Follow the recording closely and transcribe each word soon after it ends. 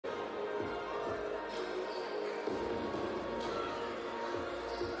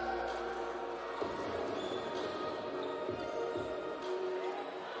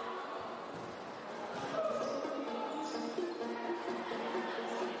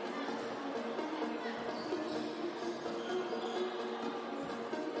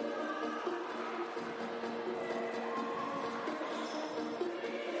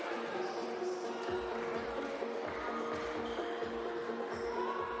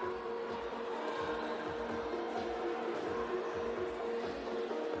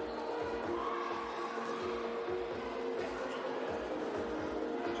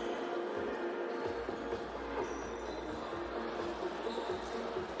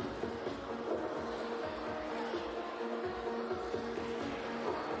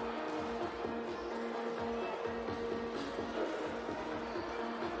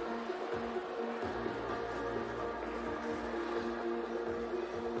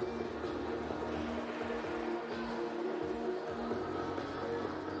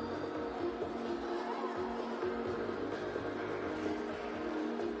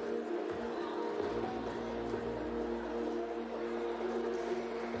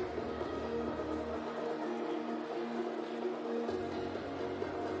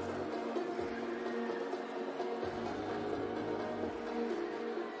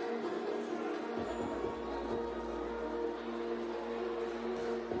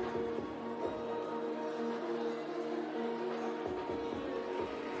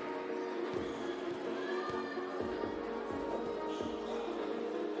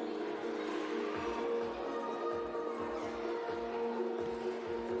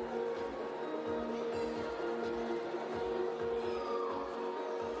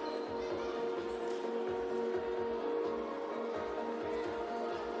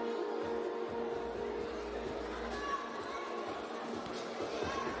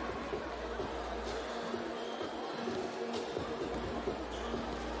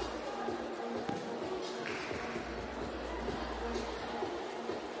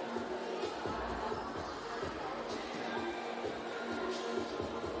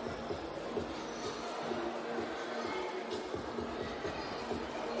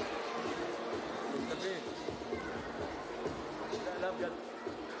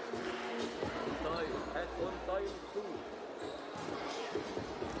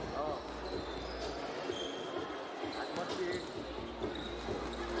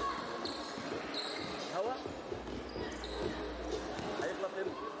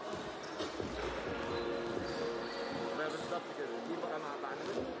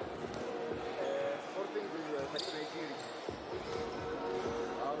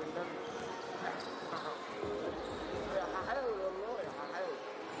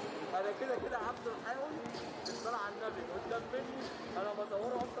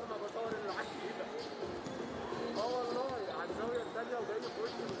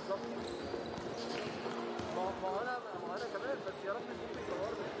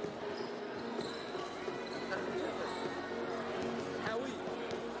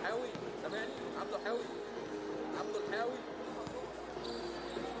الحاوي. عبده الحاوي.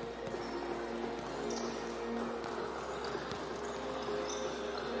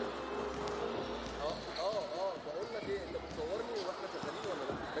 بقول لك ايه، انت بتصورني واحنا شغالين ولا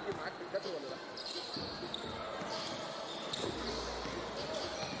لا؟ باجي معاك في الكادر ولا لا؟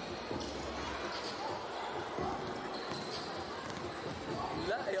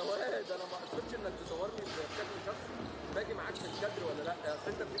 لا يا واد، انا ما اقصدش انك تصورني بشكل شخصي. باجي معاك في الكادر ولا لا؟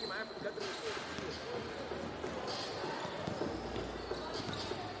 اصل انت بتيجي معايا في الكادر كتير.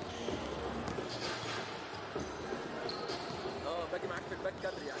 باجي معاك في الباك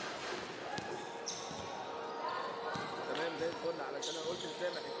كادر يعني. تمام زي الفل، علشان انا قلت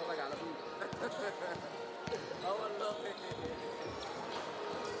لسامح يتفرج على ابوك. والله.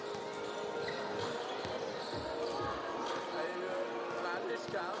 ايوه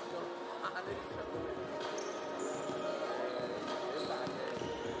معلش يا عم، معلش يا ابويا.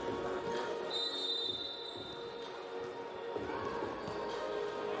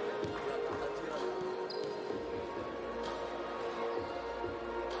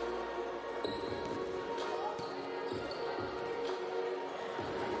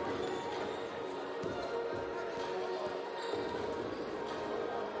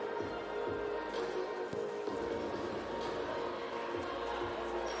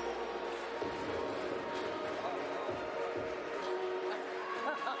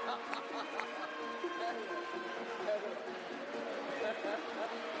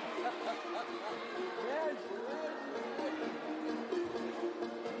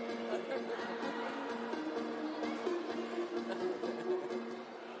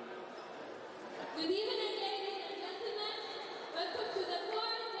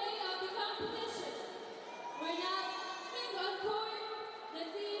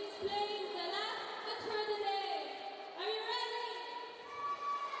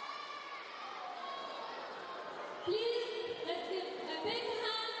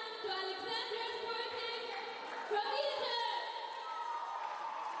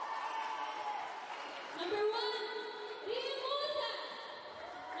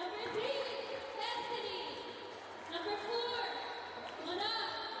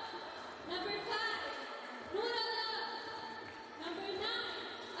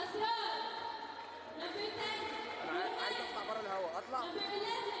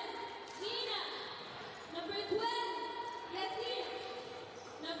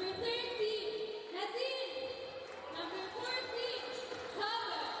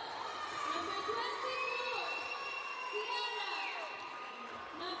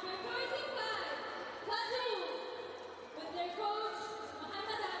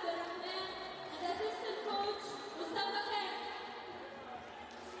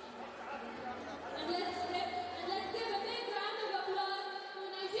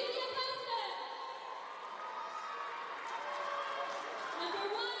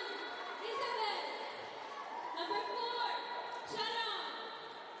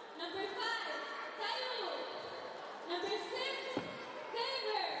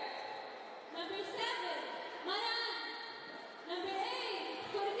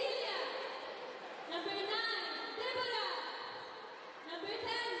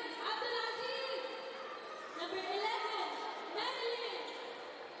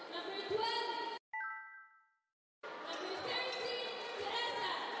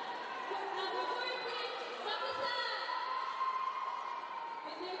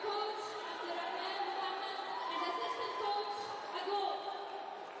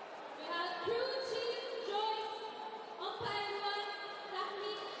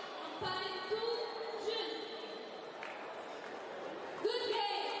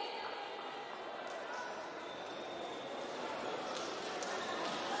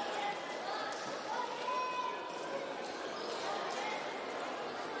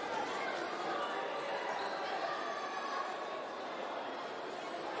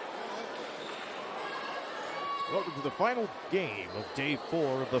 Welcome to the final game of Day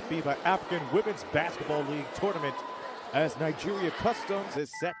 4 of the FIBA African Women's Basketball League Tournament as Nigeria Customs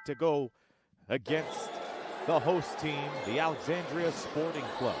is set to go against the host team, the Alexandria Sporting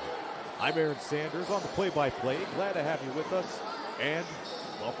Club. I'm Aaron Sanders on the play-by-play. Glad to have you with us, and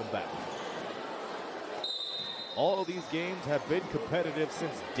welcome back. All of these games have been competitive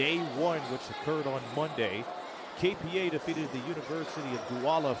since Day 1, which occurred on Monday. KPA defeated the University of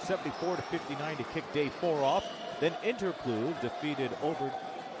Douala 74-59 to kick Day 4 off. Then Interclube defeated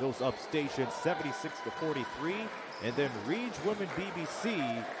Overdose Upstation 76-43. And then Reach Women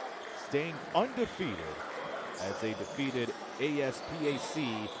BBC staying undefeated as they defeated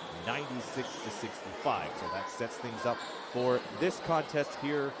ASPAC 96-65. So that sets things up for this contest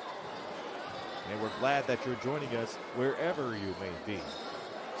here and we're glad that you're joining us wherever you may be.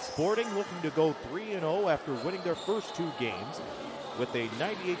 Sporting looking to go 3-0 after winning their first 2 games with a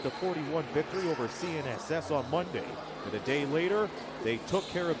 98-41 victory over CNSS on Monday. And a day later, they took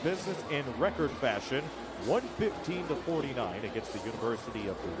care of business in record fashion, 115-49 against the University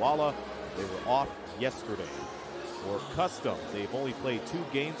of Douala. They were off yesterday. For Customs, they've only played 2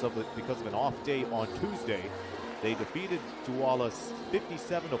 games because of an off day on Tuesday. They defeated Douala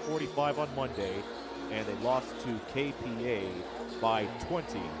 57-45 on Monday, and they lost to KPA by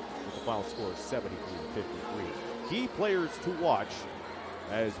 20 with the final score of 73-53. Key players to watch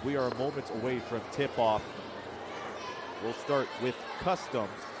as we are moments away from tip-off. We'll start with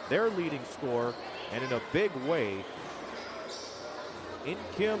Customs, their leading scorer, and in a big way,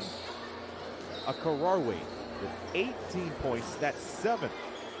 Kim Akararwe with 18 points. That's 7th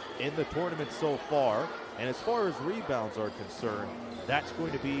in the tournament so far. And as far as rebounds are concerned, that's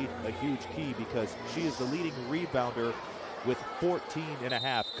going to be a huge key because she is the leading rebounder with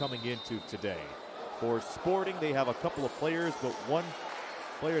 14.5 coming into today. For Sporting, they have a couple of players, but one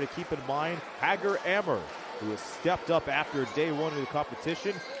player to keep in mind, Hagar Ammer, who has stepped up after day 1 of the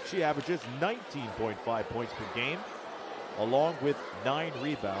competition. She averages 19.5 points per game, along with 9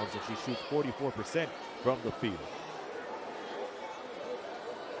 rebounds, and she shoots 44% from the field.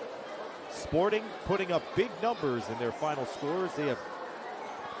 Sporting putting up big numbers in their final scores. They have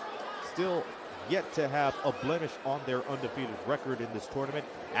still yet to have a blemish on their undefeated record in this tournament,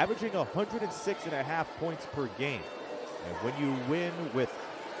 averaging 106.5 points per game. And when you win with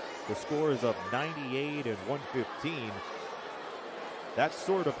the scores of 98 and 115, that's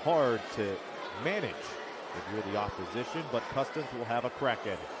sort of hard to manage if you're the opposition, but Customs will have a crack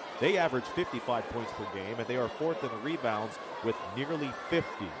at it. They average 55 points per game, and they are 4th in the rebounds with nearly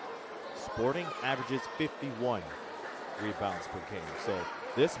 50. Sporting averages 51 rebounds per game. So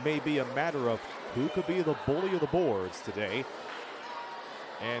this may be a matter of who could be the bully of the boards today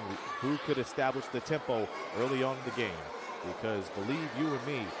and who could establish the tempo early on in the game. Because believe you and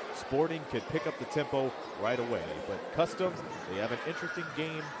me, Sporting could pick up the tempo right away. But Customs, they have an interesting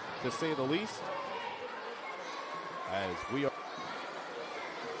game to say the least, as we are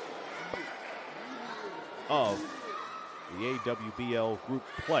of the AWBL group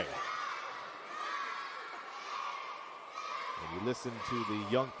play. And you listen to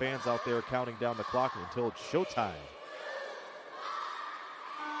the young fans out there counting down the clock until it's showtime.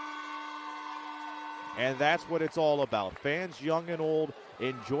 And that's what it's all about. Fans, young and old,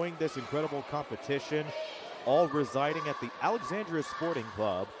 enjoying this incredible competition, all residing at the Alexandria Sporting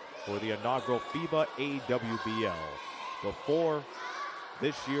Club for the inaugural FIBA AWBL. Before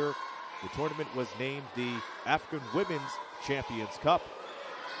this year, the tournament was named the African Women's Champions Cup.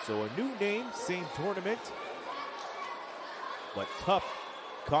 So a new name, same tournament, but tough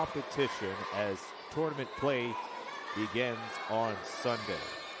competition as tournament play begins on Sunday.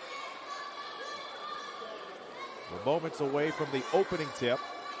 We're moments away from the opening tip.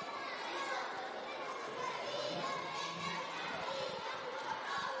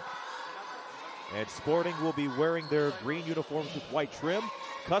 And Sporting will be wearing their green uniforms with white trim.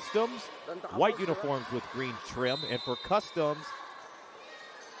 Customs, white uniforms with green trim. And for Customs,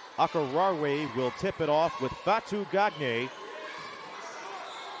 Akararwe will tip it off with Fatou Gagne.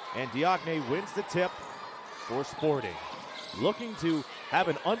 And Diagne wins the tip for Sporting. Looking to have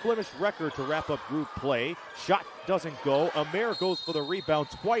an unblemished record to wrap up group play. Shot doesn't go. Amer goes for the rebound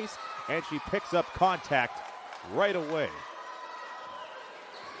twice, and she picks up contact right away.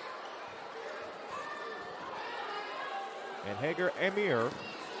 And Hagar Amir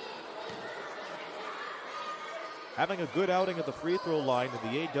having a good outing at the free throw line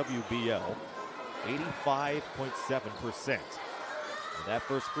in the AWBL, 85.7%. And that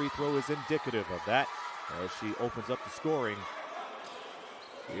first free throw is indicative of that as she opens up the scoring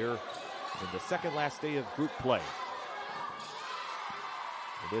here in the second last day of group play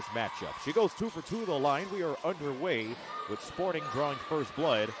in this matchup. She goes 2 for 2 to the line. We are underway with Sporting drawing first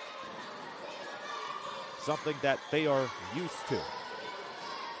blood, something that they are used to.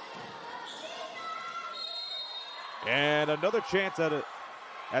 And another chance at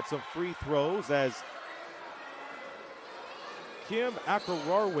some free throws as Kim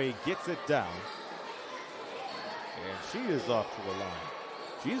Akararwe gets it down. And she is off to the line.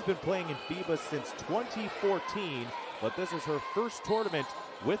 She's been playing in FIBA since 2014, but this is her first tournament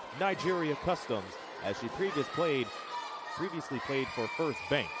with Nigeria Customs as she previously played for First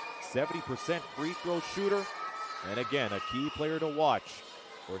Bank. 70% free throw shooter, and again, a key player to watch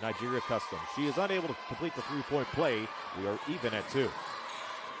for Nigeria Customs. She is unable to complete the three-point play. We are even at 2.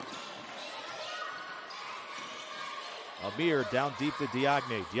 Amir down deep to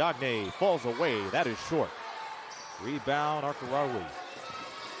Diagne. Diagne falls away. That is short. Rebound, Arkarawi.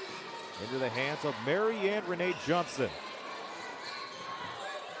 Into the hands of Marianne Renee Johnson.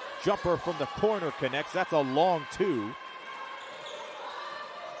 Jumper from the corner connects. That's a long two.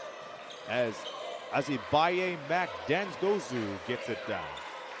 As Azibaye Makdangozu gets it down.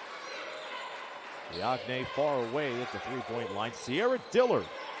 Diagne far away at the three-point line. Sierra Dillard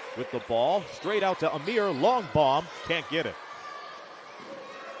with the ball. Straight out to Amir. Long bomb. Can't get it.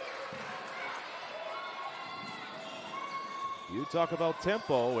 You talk about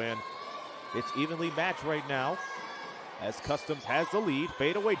tempo, and it's evenly matched right now as Customs has the lead.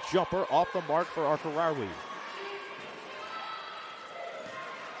 Fadeaway jumper off the mark for Arkarawi.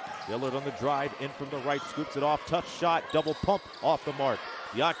 Dillard on the drive, in from the right, scoops it off. Tough shot, double pump off the mark.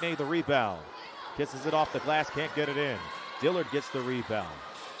 Diagne the rebound. Kisses it off the glass, can't get it in. Dillard gets the rebound.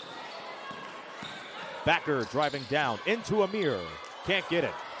 Backer driving down into Amir. Can't get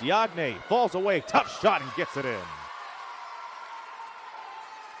it. Diagne falls away, tough shot and gets it in.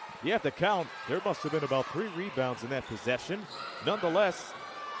 You have to count, there must have been about 3 rebounds in that possession. Nonetheless,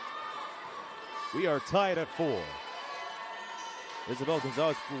 we are tied at 4. Isabel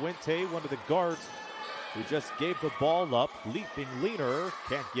Gonzalez-Fuente, one of the guards who just gave the ball up. Leaping leaner,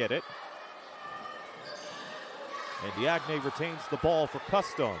 can't get it. And Diagne retains the ball for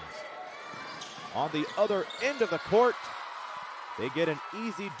Customs. On the other end of the court, they get an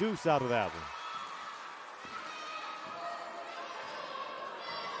easy deuce out of that one.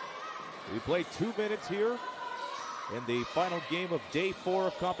 We play 2 minutes here in the final game of day 4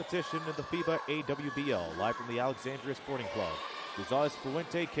 of competition in the FIBA AWBL, live from the Alexandria Sporting Club. Gonzalez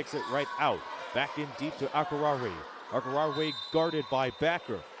Fuente kicks it right out. Back in deep to Arkarawi. Arkarawi guarded by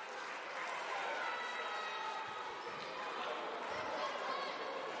Backer.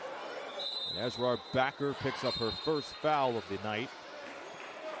 And Ezra Backer picks up her first foul of the night.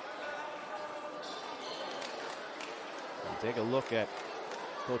 And take a look at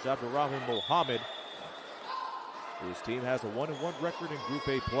Coach Abdurrahman Mohammed, whose team has a 1-1 record in Group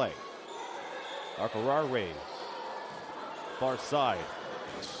A play. Arkarawi, far side.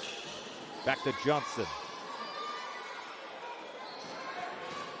 Back to Johnson.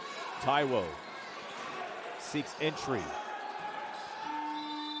 Taiwo seeks entry.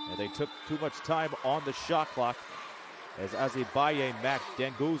 And they took too much time on the shot clock as Azibaye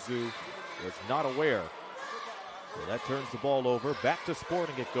Makdangozu was not aware. So that turns the ball over. Back to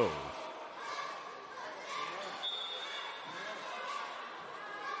Sporting it goes.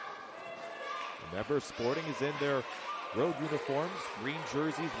 Remember, Sporting is in their road uniforms. Green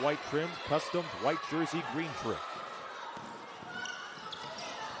jerseys, white trims. Customs, white jersey, green trim.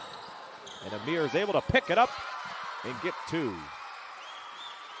 And Amir is able to pick it up and get 2.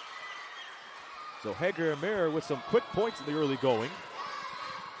 So Hager Amir with some quick points in the early going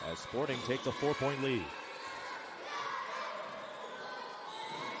as Sporting takes a 4-point lead.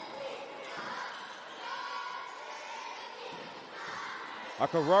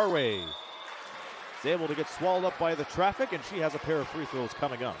 Arkarawi is able to get swallowed up by the traffic, and she has a pair of free throws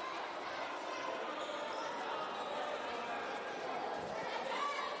coming up.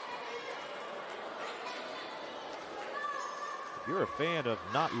 If you're a fan of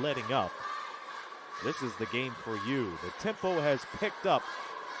not letting up, this is the game for you. The tempo has picked up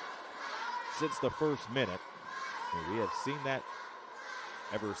since the first minute, and we have seen that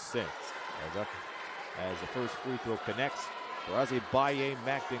ever since. As the first free throw connects for Azibaye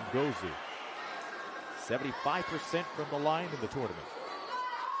Makdangozu. 75% from the line in the tournament.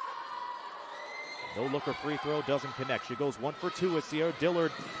 No-looker free throw doesn't connect. She goes 1 for 2 as Sierra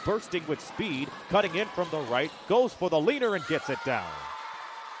Dillard bursting with speed, cutting in from the right, goes for the leaner and gets it down.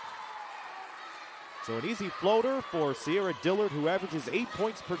 So an easy floater for Sierra Dillard, who averages 8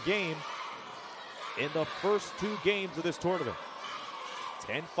 points per game in the first 2 games of this tournament.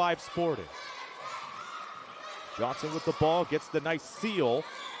 10-5 Sporting. Johnson with the ball, gets the nice seal,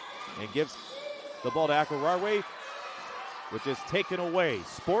 and gives the ball to Arkarawi, which is taken away.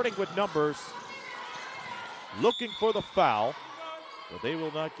 Sporting with numbers, looking for the foul, but they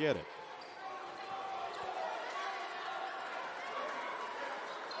will not get it.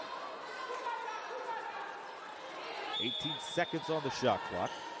 .18 seconds on the shot clock.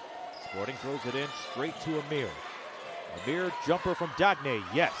 Sporting throws it in straight to Amir. Amir jumper from Diagne,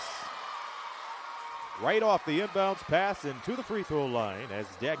 yes. Right off the inbounds pass and to the free throw line as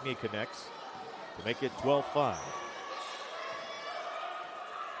Diagne connects to make it 12-5.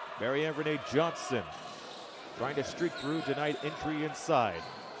 Marianne Renee Johnson trying to streak through, denied entry inside.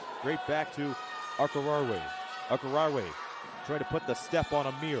 Straight back to Arkarawi. Arkarawi trying to put the step on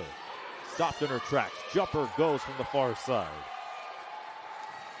Amir. stopped in her tracks. Jumper goes from the far side.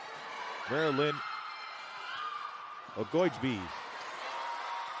 Marilyn Ogoijbi.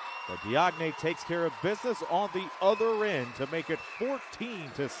 But Diagne takes care of business on the other end to make it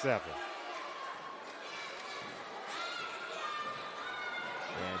 14-7.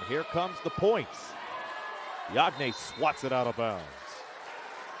 And here comes the points. Diagne swats it out of bounds.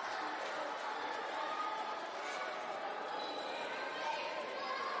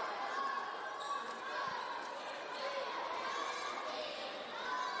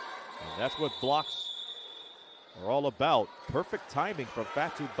 And that's what blocks are all about. Perfect timing from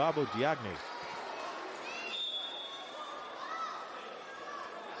Fatou Babo Diagne.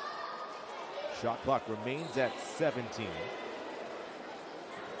 Shot clock remains at 17.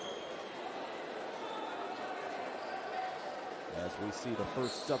 As we see the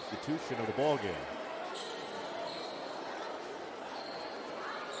first substitution of the ball game.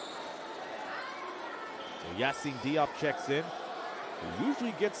 So Yassine Diop checks in. He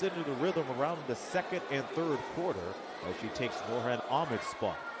usually gets into the rhythm around the second and third quarter as she takes Norhan Ahmed's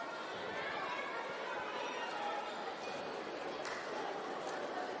spot.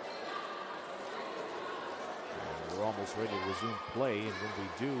 And we're almost ready to resume play, and when we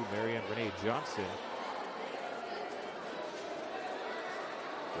do, Marianne Renee Johnson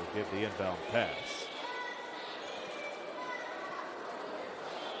will give the inbound pass.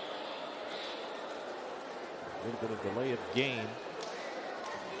 A little bit of delay of game.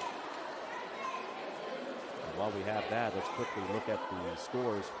 And while we have that, let's quickly look at the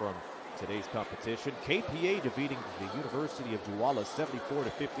scores from today's competition. KPA defeating the University of Douala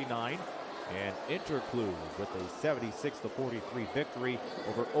 74-59. And Interclue with a 76-43 victory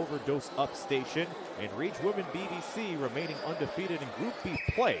over Overdose Upstation. And Reach Women BBC remaining undefeated in Group B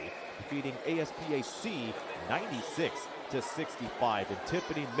play, defeating ASPAC 96-65. And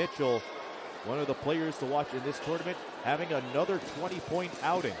Tiffany Mitchell, one of the players to watch in this tournament, having another 20-point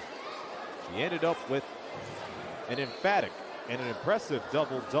outing. She ended up with an emphatic and an impressive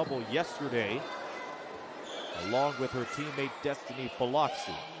double-double yesterday, along with her teammate Destiny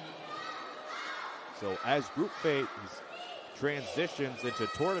Faloxi. So as group phase transitions into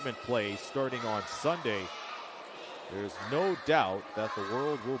tournament play starting on Sunday, there's no doubt that the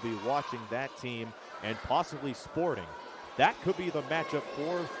world will be watching that team and possibly Sporting. That could be the matchup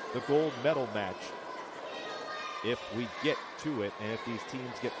for the gold medal match if we get to it and if these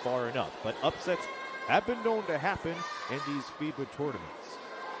teams get far enough. But upsets have been known to happen in these FIBA tournaments.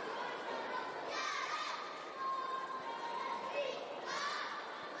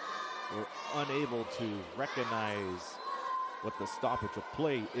 We're unable to recognize what the stoppage of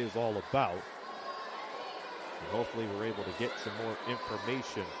play is all about. And hopefully we're able to get some more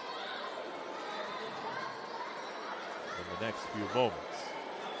information in the next few moments.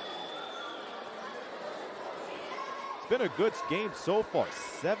 It's been a good game so far.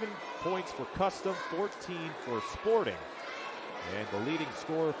 7 points for Custom, 14 for Sporting. And the leading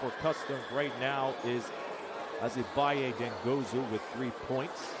scorer for Custom right now is Azibaye Dengozu with 3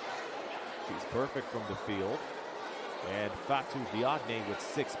 points. She's perfect from the field. And Fatou Diagne with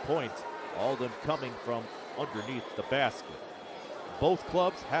 6 points, all of them coming from underneath the basket. Both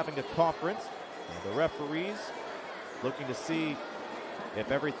clubs having a conference, and the referees looking to see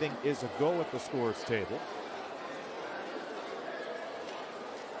if everything is a go at the scores table.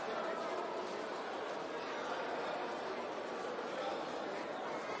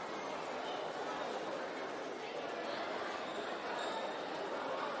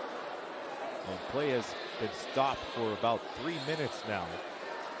 And play has been stopped for about 3 minutes now.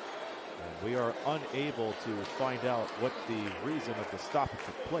 And we are unable to find out what the reason of the stoppage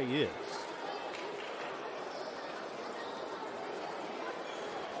of play is.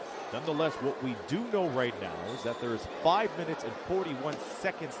 Nonetheless, what we do know right now is that there is 5 minutes and 41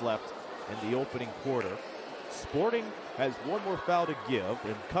 seconds left in the opening quarter. Sporting has 1 more foul to give,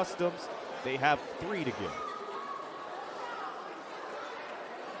 and Customs, they have 3 to give.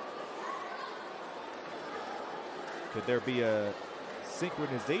 Could there be a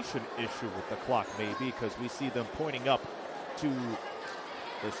synchronization issue with the clock maybe, because we see them pointing up to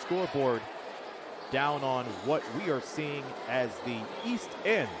the scoreboard down on what we are seeing as the east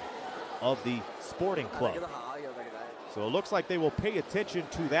end of the Sporting Club. So it looks like they will pay attention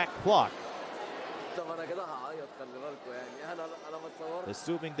to that clock,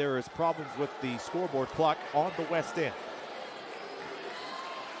 assuming there is problems with the scoreboard clock on the west end.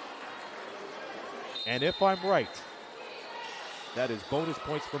 And if I'm right, that is bonus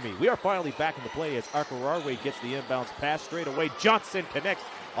points for me. We are finally back in the play as Akararwe gets the inbounds pass straight away. Johnson connects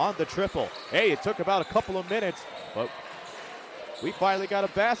on the triple. Hey, it took about a couple of minutes, but we finally got a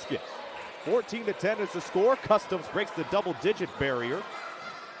basket. 14-10 is the score. Customs breaks the double-digit barrier.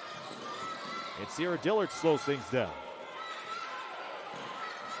 And Sierra Dillard slows things down.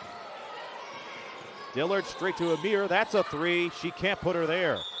 Dillard straight to Amir. That's a three. She can't put her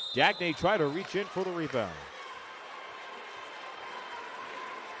there. Diagne tried to reach in for the rebound.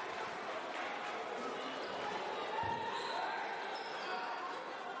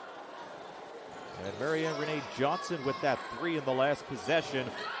 And Marianne Renee Johnson with that three in the last possession,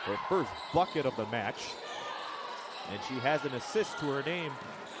 her first bucket of the match. And she has an assist to her name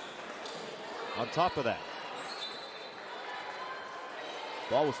on top of that.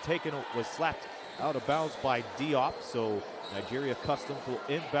 Ball was slapped out of bounds by Diop, so Nigeria Customs will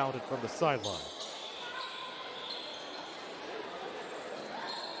inbound it from the sideline.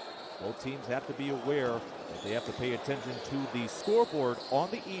 Both teams have to be aware that they have to pay attention to the scoreboard on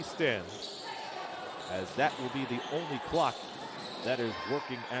the east end, as that will be the only clock that is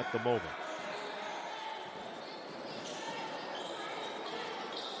working at the moment.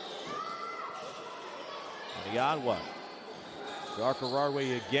 Nianwa.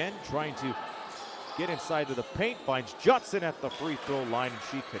 Darkararwe again trying to get inside to the paint, finds Johnson at the free throw line, and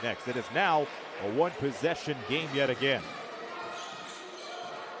she connects. It is now a one-possession game yet again.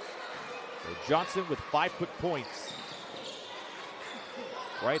 So Johnson with 5 quick points.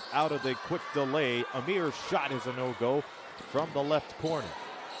 Right out of the quick delay. Amir's shot is a no-go from the left corner.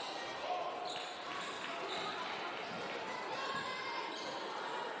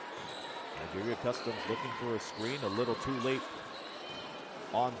 Nigeria Customs looking for a screen, a little too late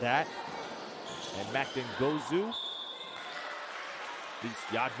on that. And Macton Gozu beats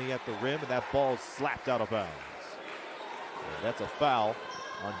Diagne at the rim, and that ball is slapped out of bounds. And that's a foul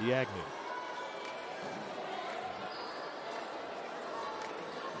on Diagne.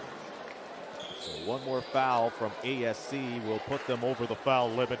 So one more foul from ASC will put them over the foul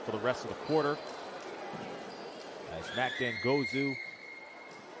limit for the rest of the quarter. As Macton Gozu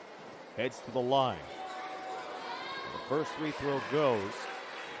heads to the line. The first free throw goes.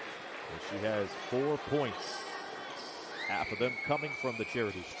 And she has 4 points. Half of them coming from the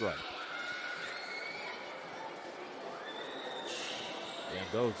charity stripe. And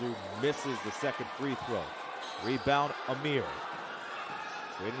Gozu misses the second free throw. Rebound, Amir.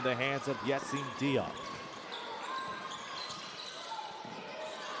 Straight into the hands of Yassin Diop.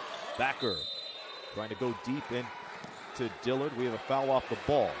 Backer trying to go deep into Dillard. We have a foul off the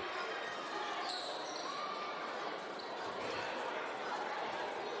ball.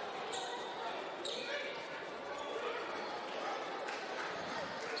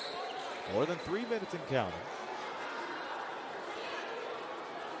 More than 3 minutes and counting.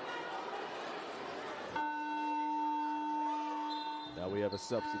 Now we have a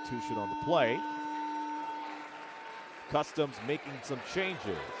substitution on the play. Customs making some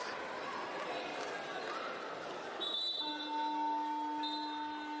changes.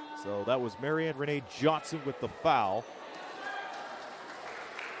 So that was Marianne Renee Johnson with the foul.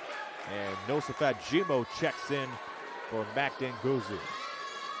 And Nosafat Jimo checks in for Macton Gozu.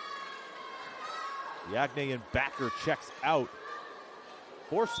 Diagne and Backer checks out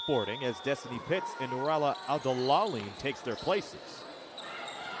for Sporting as Destiny Pitts and Nurala Aldalaline takes their places.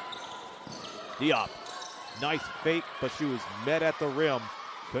 Diop, nice fake, but she was met at the rim.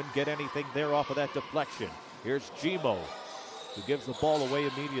 Couldn't get anything there off of that deflection. Here's Jimo, who gives the ball away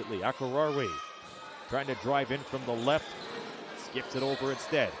immediately. Akararwe trying to drive in from the left, skips it over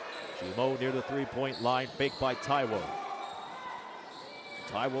instead. Jimo near the three-point line, faked by Taiwo.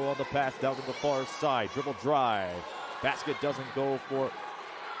 Taiwo on the pass down to the far side. Dribble drive. Basket doesn't go for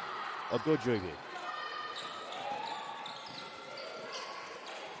Ogojogi.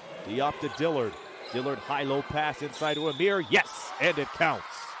 Diop to Dillard. Dillard high-low pass inside to Amir. Yes, and it counts.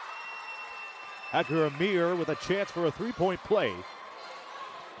 Hacker Amir with a chance for a three-point play.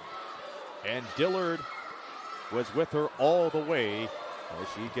 And Dillard was with her all the way as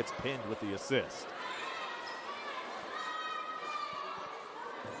she gets pinned with the assist.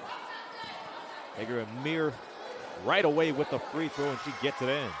 Hager Amir right away with the free throw, and she gets it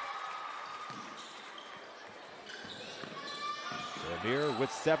in. So Amir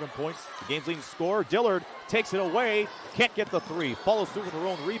with 7 points, the game's leading scorer. Dillard takes it away, can't get the three. Follows through with her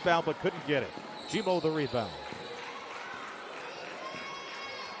own rebound, but couldn't get it. Jimo the rebound.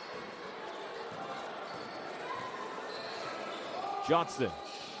 Johnson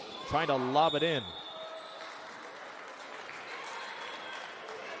trying to lob it in,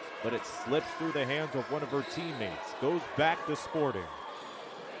 but it slips through the hands of one of her teammates. Goes back to Sporting.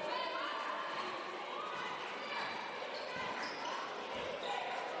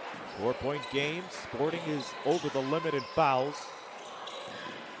 Four-point game. Sporting is over the limit in fouls.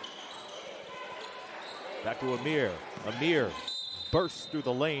 Back to Amir. Amir bursts through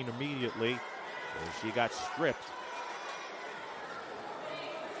the lane immediately, and she got stripped.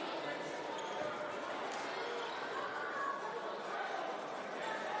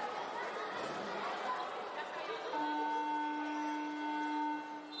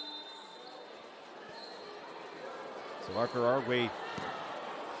 So Archer Arway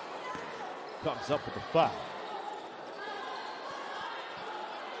comes up with the foul.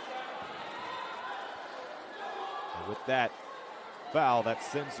 And with that foul, that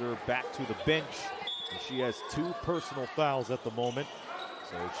sends her back to the bench. And she has 2 personal fouls at the moment.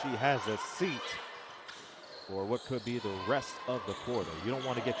 So she has a seat for what could be the rest of the quarter. You don't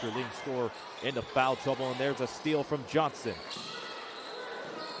want to get your leading scorer into foul trouble. And there's a steal from Johnson.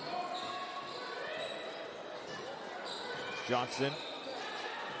 Johnson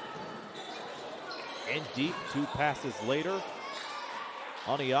in deep, 2 passes later.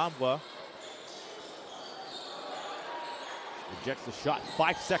 Oniamwa rejects the shot,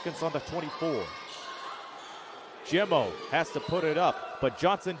 5 seconds on the 24. Jimmo has to put it up, but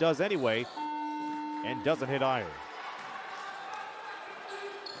Johnson does anyway and doesn't hit iron.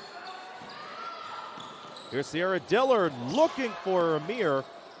 Here's Sierra Dillard looking for Amir,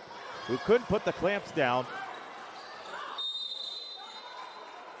 who couldn't put the clamps down.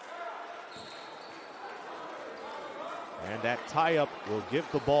 And that tie-up will give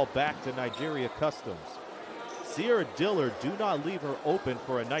the ball back to Nigeria Customs. Sierra Dillard, do not leave her open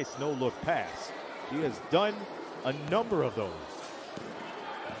for a nice no-look pass. She has done a number of those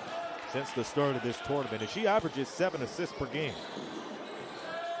since the start of this tournament, and she averages 7 assists per game.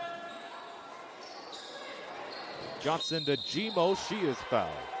 Johnson to Jimo, she is fouled.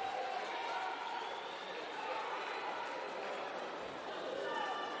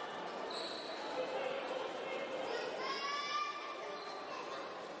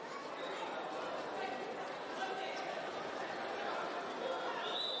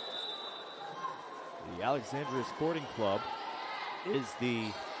 The Alexandria Sporting Club is the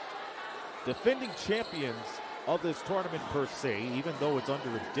defending champions of this tournament per se, even though it's under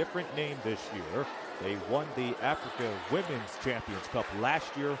a different name this year. They won the Africa Women's Champions Cup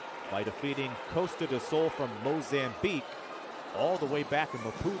last year by defeating Costa do Sol from Mozambique all the way back in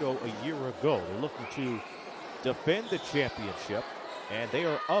Maputo a year ago. They're looking to defend the championship, and they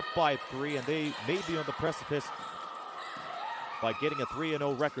are up by 3, and they may be on the precipice by getting a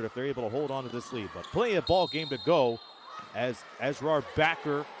 3-0 record if they're able to hold on to this lead. But plenty of ball game to go as Ezrar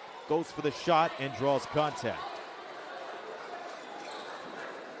Backer goes for the shot and draws contact.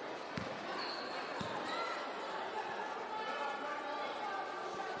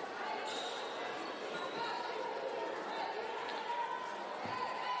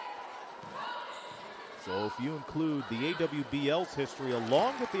 So if you include the AWBL's history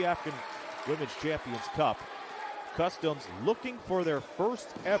along with the African Women's Champions Cup, Customs looking for their first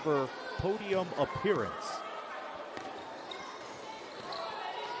ever podium appearance.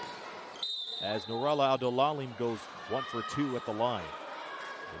 As Norella Aldolalim goes 1 for 2 at the line.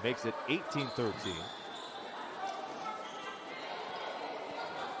 It makes it 18-13.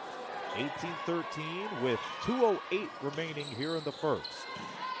 18-13 with 2:08 remaining here in the first.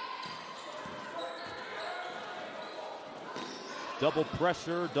 Double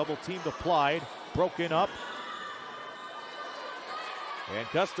pressure, double team applied, broken up. And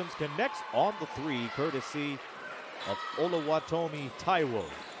Customs connects on the 3, courtesy of Oluwatomi Taiwo.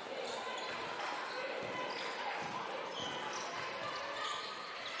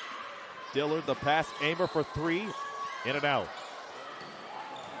 Dillard, the pass aimer for 3, in and out.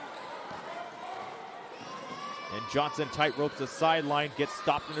 And Johnson tight ropes the sideline, gets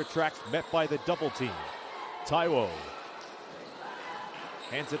stopped in her tracks, met by the double team. Taiwo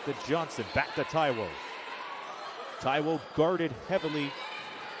hands it to Johnson, back to Taiwo. Taiwo guarded heavily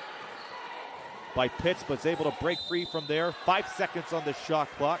by Pitts, but is able to break free from there. 5 seconds on the shot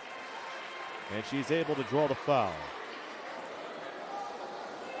clock, and she's able to draw the foul.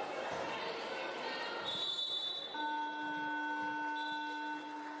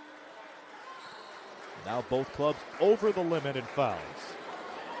 Now both clubs over the limit in fouls.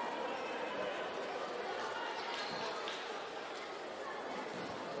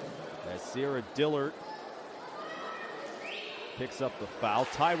 As Sierra Dillard picks up the foul,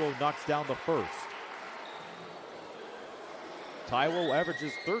 Taiwo knocks down the first. Taiwo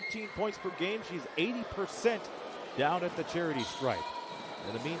averages 13 points per game. She's 80% down at the charity stripe.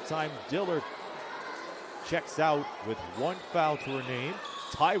 In the meantime, Dillard checks out with 1 foul to her name.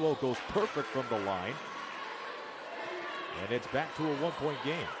 Taiwo goes perfect from the line. And it's back to a 1-point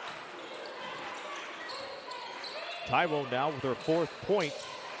game. Taiwo now with her 4th point.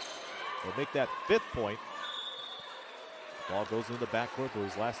 Will make that 5th point. Ball goes into the backcourt, but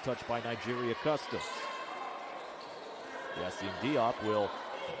was last touched by Nigeria Customs. Yassim Diop will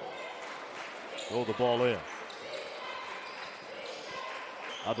throw the ball in.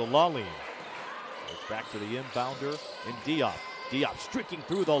 Adelaline goes back to the inbounder and Diop. Diop streaking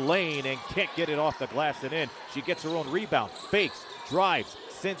through the lane and can't get it off the glass and in. She gets her own rebound, fakes, drives,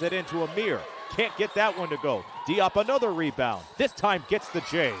 sends it into Amir. Can't get that one to go. Diop another rebound. This time gets the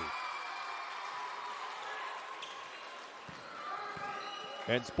J.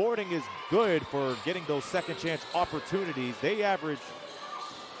 And Sporting is good for getting those second chance opportunities. They average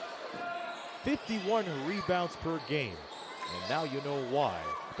 51 rebounds per game. And now you know why.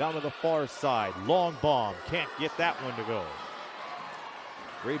 Down to the far side, long bomb. Can't get that one to go.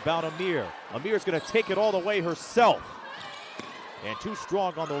 Rebound Amir. Amir's going to take it all the way herself. And too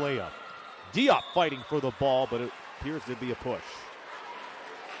strong on the layup. Diop fighting for the ball, but it appears to be a push.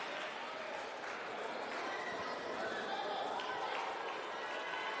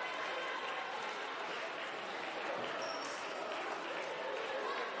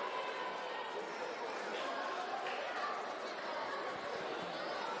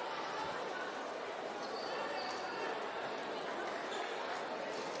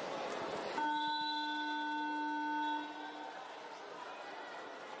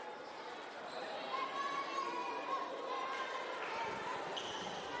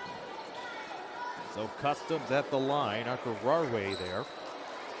 So Customs at the line, Arthur Rarway there.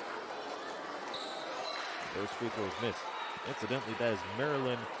 First free throw is missed. Incidentally, that is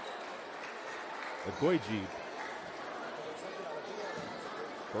Marilyn Agoiji.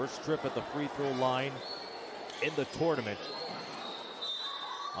 First trip at the free throw line in the tournament.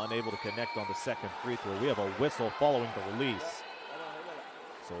 Unable to connect on the second free throw. We have a whistle following the release.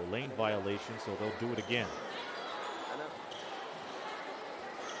 So lane violation, so they'll do it again.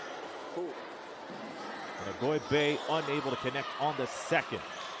 And Agoy Bay unable to connect on the second.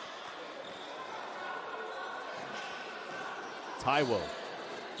 Taiwo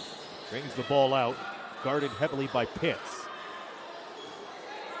brings the ball out, guarded heavily by Pitts.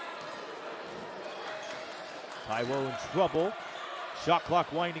 Taiwo in trouble. Shot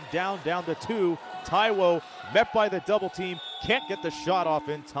clock winding down to 2. Taiwo met by the double team, can't get the shot off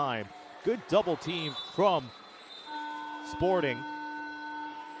in time. Good double team from Sporting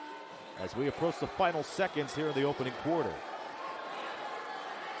as we approach the final seconds here in the opening quarter.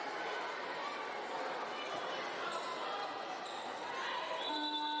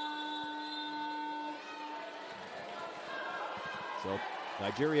 So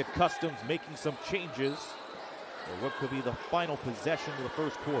Nigeria Customs making some changes for what could be the final possession of the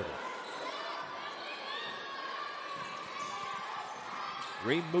first quarter.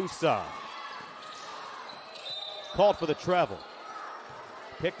 Reem Musa called for the travel.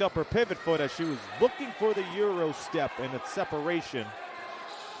 Picked up her pivot foot as she was looking for the Euro step and its separation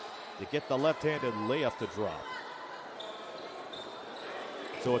to get the left-handed layup to drop.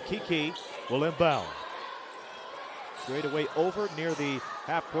 So Akiki will inbound. Straight away over near the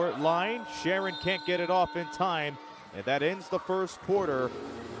half-court line. Sharon can't get it off in time, and that ends the first quarter.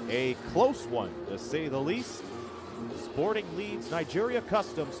 A close one, to say the least. Sporting leads Nigeria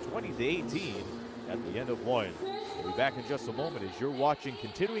Customs 20-18 at the end of one. We'll be back in just a moment as you're watching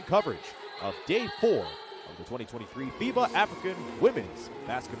continuing coverage of Day 4 of the 2023 FIBA African Women's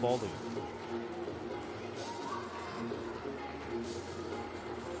Basketball League.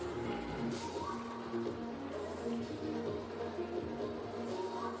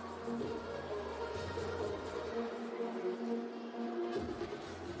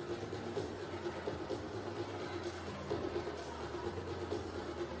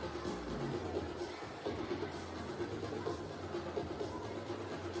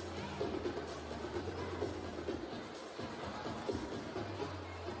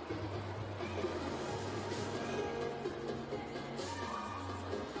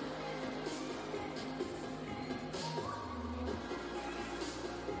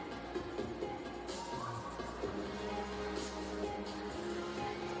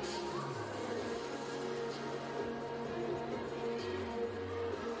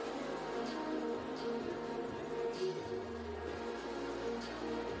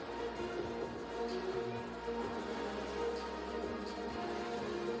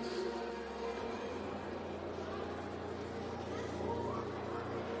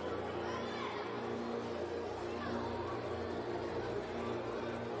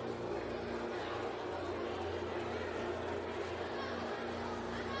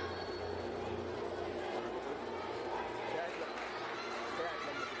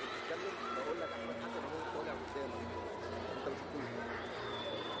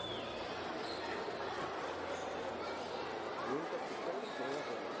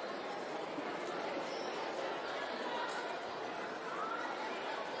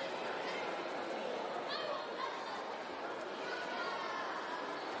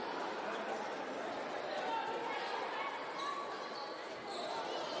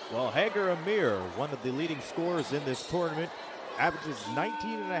 Well, Hager Amir, one of the leading scorers in this tournament, averages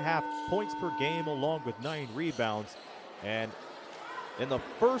 19.5 points per game along with 9 rebounds. And in the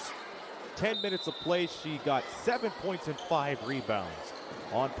first 10 minutes of play, she got 7 points and 5 rebounds,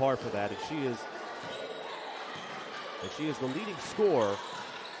 on par for that. And she is the leading scorer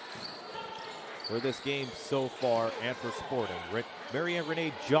for this game so far and for Sporting. Marianne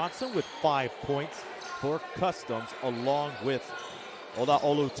Renee Johnson with 5 points for Customs, along with Ola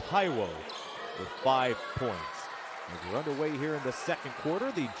Olu Taiwo with 5 points. As we're underway here in the second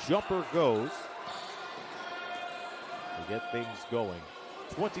quarter, the jumper goes to get things going.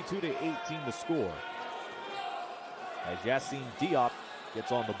 22-18 the score, as Yassine Diop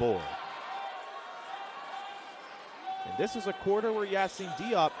gets on the board. And this is a quarter where Yassine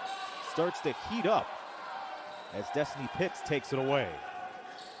Diop starts to heat up as Destiny Pitts takes it away.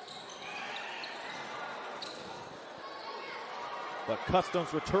 But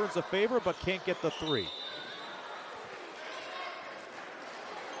Customs returns the favor but can't get the three.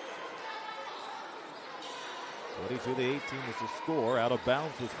 To the 18 is the score. Out of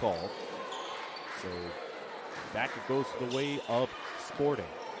bounds was called. So back it goes to the way of Sporting.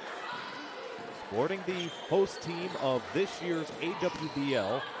 Sporting, the host team of this year's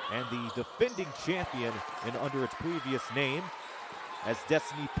AWBL and the defending champion in under its previous name, as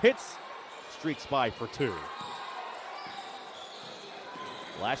Destiny Pitts streaks by for 2.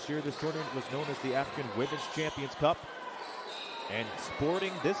 Last year, this tournament was known as the African Women's Champions Cup, and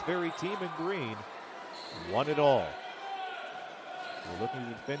Sporting, this very team in green, won it all. They're looking to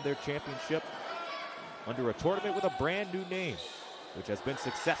defend their championship under a tournament with a brand new name, which has been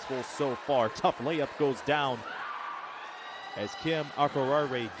successful so far. Tough layup goes down as Kim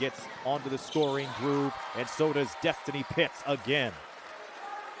Akarare gets onto the scoring groove, and so does Destiny Pitts again.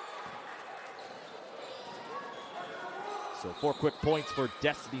 So 4 quick points for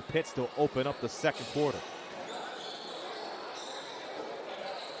Destiny Pitts to open up the second quarter.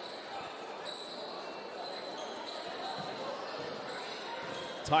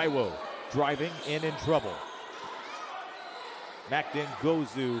 Taiwo driving and in trouble. Macden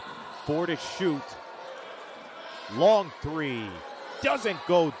Gozu, 4 to shoot. Long 3, doesn't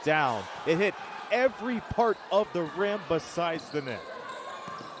go down. It hit every part of the rim besides the net.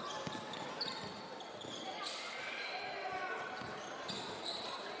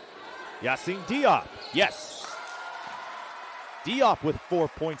 Yassine Diop, yes. Diop with 4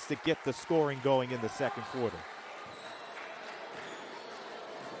 points to get the scoring going in the second quarter.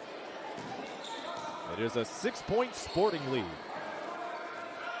 It is a 6-point Sporting lead.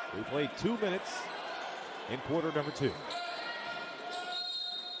 We played 2 minutes in quarter number 2. And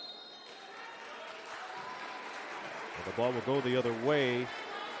the ball will go the other way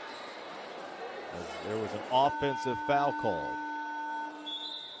as there was an offensive foul called.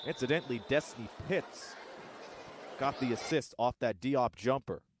 Incidentally, Destiny Pitts got the assist off that Diop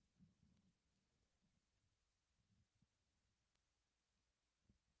jumper.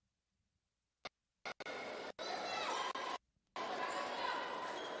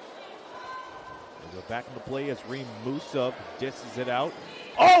 They go back into play as Reem Musa dishes it out.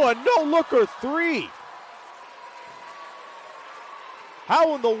 Oh, a no-looker 3!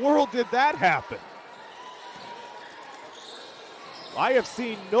 How in the world did that happen? I have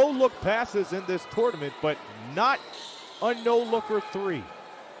seen no-look passes in this tournament, but not a no-looker 3.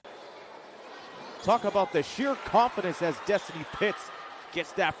 Talk about the sheer confidence as Destiny Pitts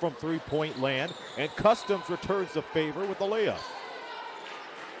gets that from three-point land, and Customs returns the favor with the layup.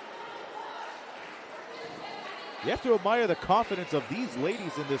 You have to admire the confidence of these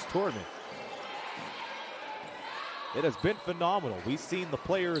ladies in this tournament. It has been phenomenal. We've seen the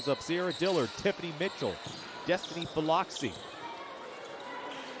players of Sierra Dillard, Tiffany Mitchell, Destiny Philoxy.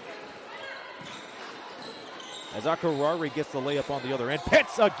 As Akarari gets the layup on the other end.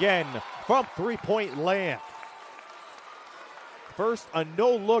 Pitts again from three-point land. First, a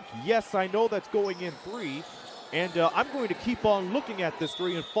no-look. Yes, I know that's going in 3. And I'm going to keep on looking at this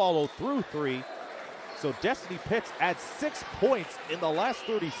 3 and follow through 3. So Destiny Pitts adds 6 points in the last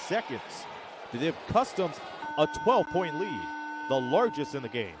 30 seconds to give Customs a 12-point lead, the largest in the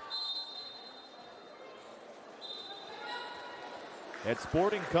game. And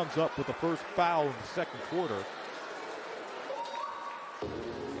Sporting comes up with the first foul in the second quarter.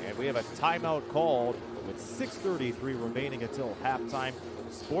 And we have a timeout called with 6:33 remaining until halftime.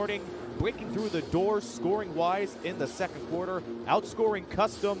 Sporting breaking through the doors scoring-wise in the second quarter, outscoring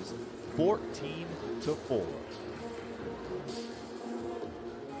Customs 14-4.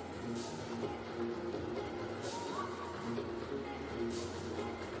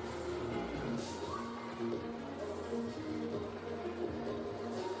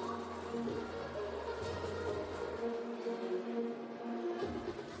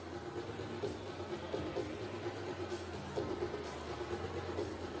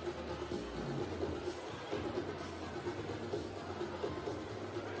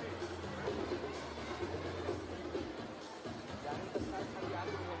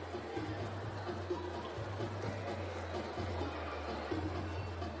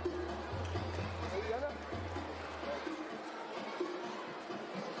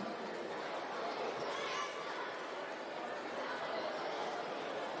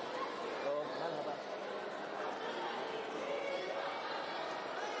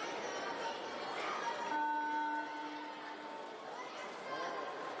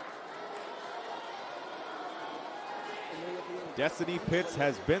 Destiny Pitts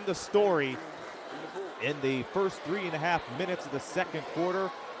has been the story in the first 3.5 minutes of the second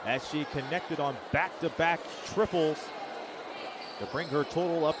quarter as she connected on back-to-back triples to bring her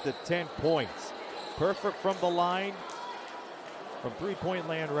total up to 10 points. Perfect from the line, from three-point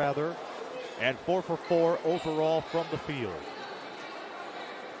land rather, and 4 for 4 overall from the field.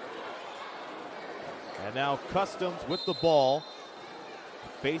 And now Customs with the ball,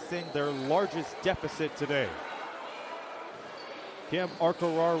 facing their largest deficit today. Kim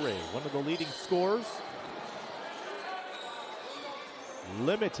Arkarare, one of the leading scorers,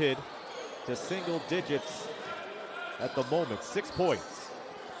 limited to single digits at the moment. 6 points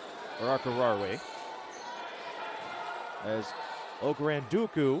for Arkarare. As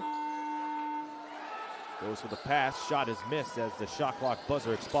Ogranduku goes for the pass, shot is missed as the shot clock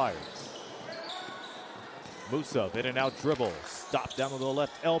buzzer expires. Musa, in and out dribble, stopped down to the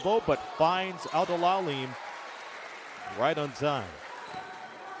left elbow, but finds Abdulalim right on time.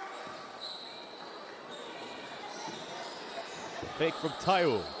 The fake from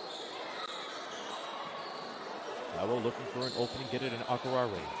Taiwo. Taiwo looking for an opening, get it in Arkarare.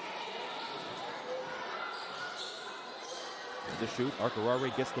 The shoot,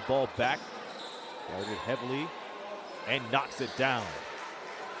 Arkarare gets the ball back, guarded heavily, and knocks it down.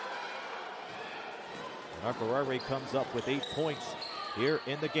 Arkarare comes up with 8 points here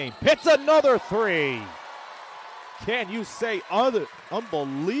in the game. Pitts another three. Can you say other?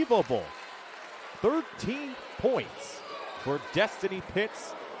 Unbelievable. 13 points for Destiny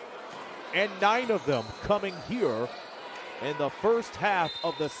Pitts, and 9 of them coming here in the first half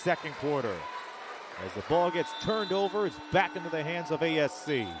of the second quarter. As the ball gets turned over, it's back into the hands of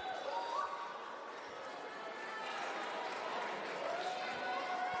ASC.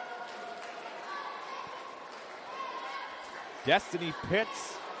 Destiny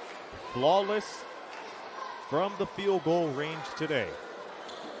Pitts, flawless from the field goal range today.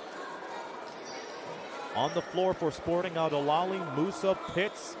 On the floor for Sporting Abdulalim, Musa,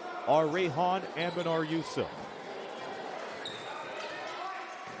 Pitts, Rehan, and Benar Yusuf.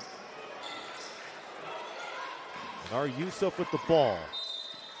 Benar Yusuf with the ball.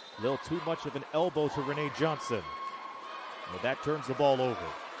 A little too much of an elbow to Renee Johnson. Well, that turns the ball over.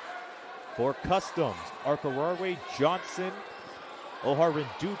 For Customs, Arkarare, Johnson,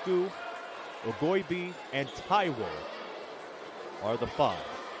 Oharinduku, Ogoibe, and Taiwo are the 5.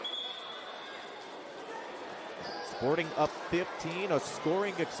 Sporting up 15, a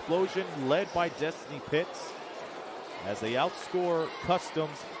scoring explosion led by Destiny Pitts as they outscore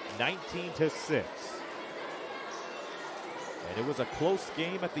Customs 19-6. And it was a close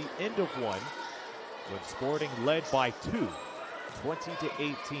game at the end of one when Sporting led by 2,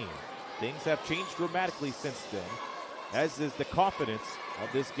 20-18. Things have changed dramatically since then, as is the confidence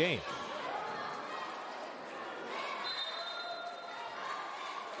of this game.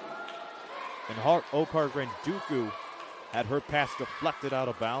 And Oharinduku had her pass deflected out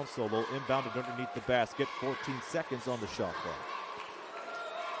of bounds, so they'll inbound it underneath the basket. 14 seconds on the shot clock.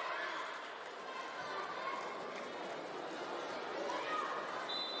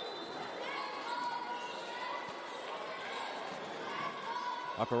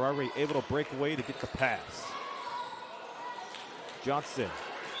 Arkarare able to break away to get the pass. Johnson.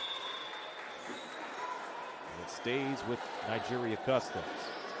 And it stays with Nigeria Customs.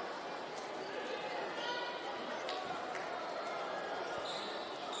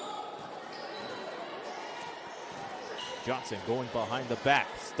 Johnson going behind the back,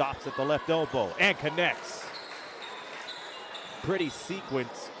 stops at the left elbow and connects. Pretty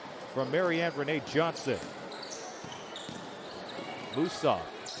sequence from Marianne Renee Johnson. Musa.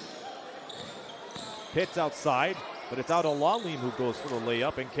 Pitts outside, but it's Abdulalim who goes for the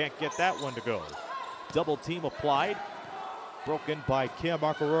layup and can't get that one to go. Double team applied, broken by Kim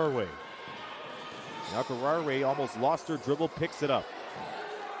Arkarare. Arkarare almost lost her dribble, picks it up.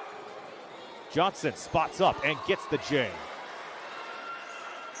 Johnson spots up and gets the J.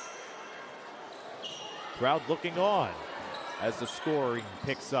 Crowd looking on as the scoring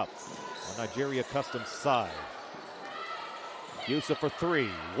picks up on Nigeria Customs side. Yusuf for 3,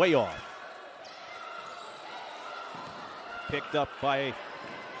 way off. Picked up by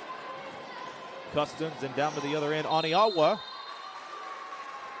Customs and down to the other end, Aniawa.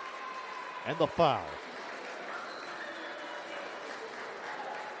 And the foul.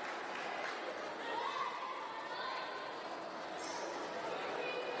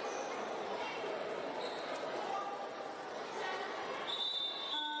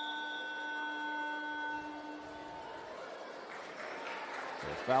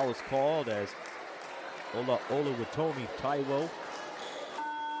 Foul is called as Oluwatomi Taiwo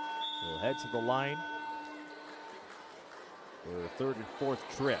will head to the line for her third and fourth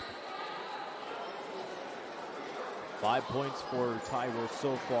trip. 5 points for Tyra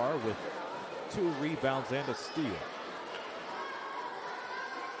so far with 2 rebounds and a steal.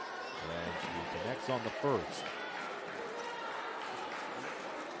 And she connects on the first.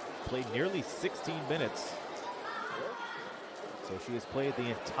 Played nearly 16 minutes. So she has played the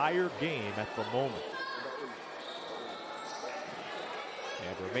entire game at the moment.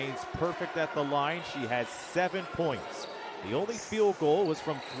 And remains perfect at the line. She has 7 points. The only field goal was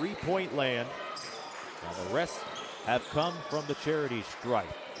from 3-point land. Now the rest have come from the charity stripe.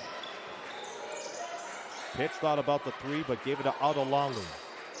 Pitts thought about the 3, but gave it to Adolalu.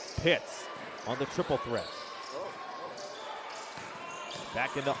 Pitts on the triple threat.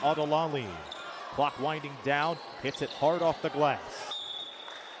 Back into Adolalu. Clock winding down, hits it hard off the glass.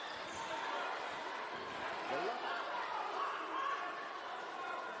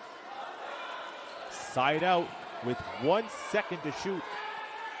 Side out with 1 second to shoot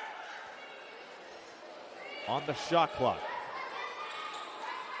on the shot clock.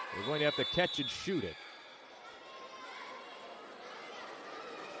 They're going to have to catch and shoot it.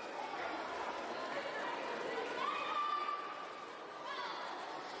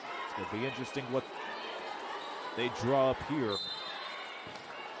 It's going to be interesting what they draw up here.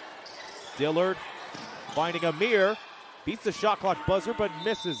 Dillard finding Amir, beats the shot clock buzzer but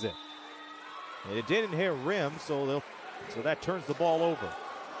misses it. And it didn't hit rim, so that turns the ball over.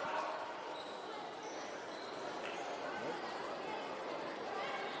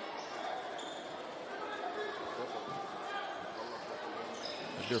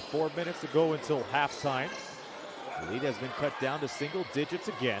 Under 4 minutes to go until halftime. The lead has been cut down to single digits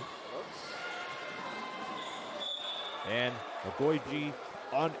again. And Ogoiji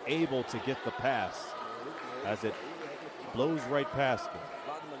unable to get the pass as it blows right past him.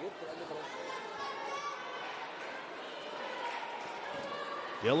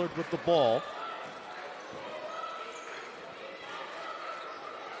 Dillard with the ball.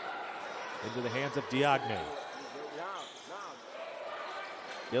 Into the hands of Diagne.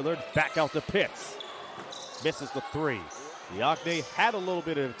 Dillard back out to Pitts. Misses the 3. Diagne had a little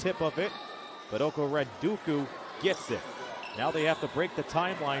bit of a tip of it, but Okorenduku gets it. Now they have to break the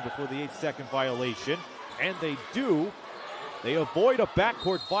timeline before the 8-second violation, and they do. They avoid a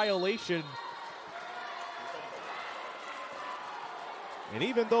backcourt violation. And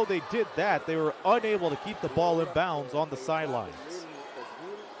even though they did that, they were unable to keep the ball in bounds on the sidelines.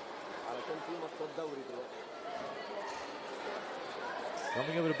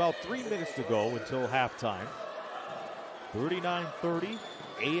 Coming up at about 3 minutes to go until halftime. 39-30,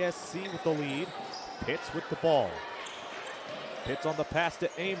 ASC with the lead. Pitts with the ball. Pitts on the pass to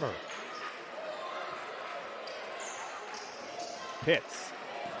Amer. Pitts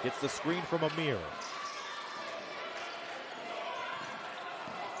gets the screen from Amir.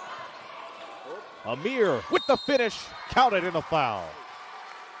 Amir with the finish, counted in a foul.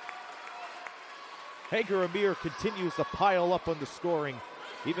 Hager Amir continues to pile up on the scoring.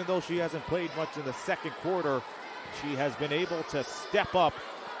 Even though she hasn't played much in the second quarter, she has been able to step up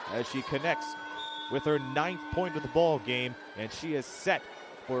as she connects with her 9th point of the ball game, and she is set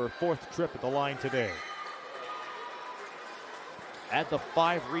for her 4th trip at the line today. At the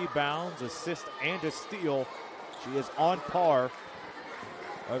 5 rebounds, assist, and a steal, she is on par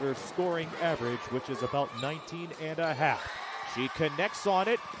of her scoring average, which is about 19.5. She connects on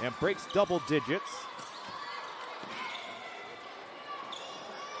it and breaks double digits.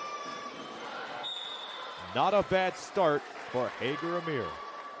 Not a bad start for Hager Amir.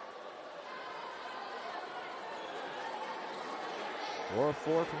 4 of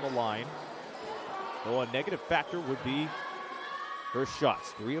 4 from the line. Though a negative factor would be her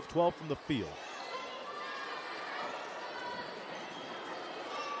shots. 3 of 12 from the field.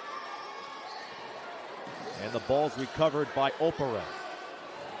 And the ball's recovered by Opera.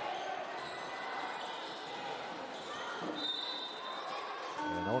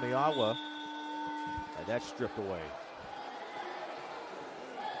 And Oniawa had that stripped away.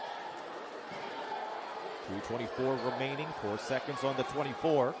 2:24 remaining, 4 seconds on the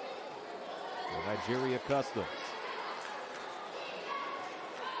 24 for Nigeria Customs.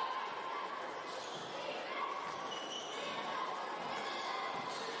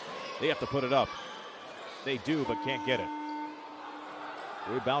 They have to put it up. They do, but can't get it.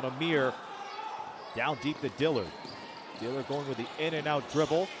 Rebound Amir. Down deep to Dillard. Dillard going with the in and out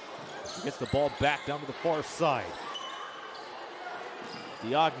dribble. Gets the ball back down to the far side.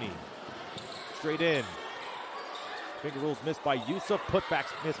 Diagne. Straight in. Finger rules missed by Yusuf.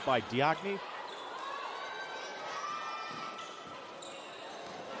 Putbacks missed by Diagne.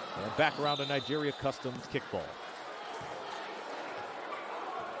 And back around to Nigeria Customs kickball.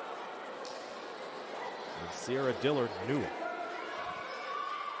 Sierra Dillard knew it.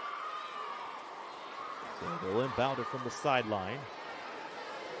 So they'll inbound it from the sideline.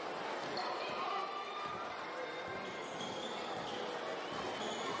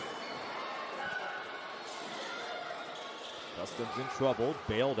 Customs in trouble,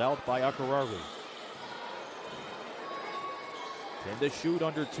 bailed out by Akurari. 10 to shoot,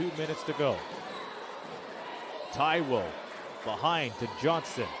 under 2 minutes to go. Taiwo behind to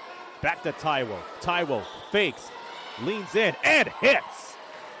Johnson. Back to Taiwo. Taiwo fakes, leans in, and hits.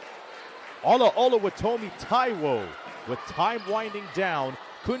 Ola Oluwatomi Taiwo, with time winding down,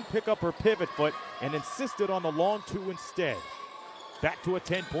 couldn't pick up her pivot foot and insisted on the long two instead. Back to a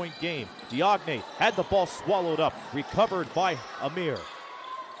 10-point game. Diagne had the ball swallowed up, recovered by Amir.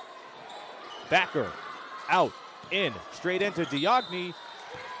 Backer, out, in, straight into Diagne.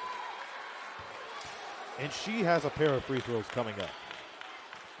 And she has a pair of free throws coming up.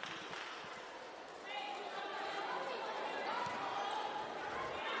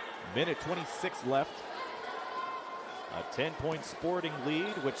 Minute 26 left. A 10-point Sporting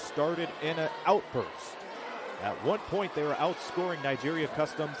lead, which started in an outburst. At one point, they were outscoring Nigeria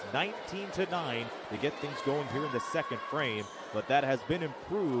Customs 19-9 to get things going here in the second frame, but that has been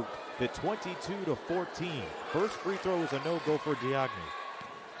improved to 22-14. First free throw was a no-go for Diagne.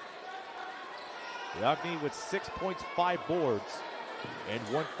 Diagne with 6 points, 5 boards, and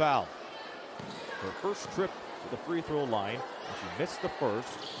 1 foul. Her first trip to the free throw line, and she missed the first,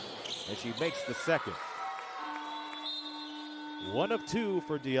 and she makes the second. 1 of 2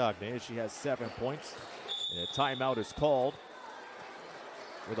 for Diagne as she has 7 points. And a timeout is called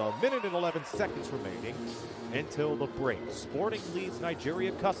with a minute and 11 seconds remaining until the break. Sporting leads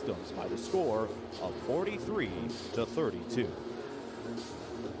Nigeria Customs by the score of 43-32.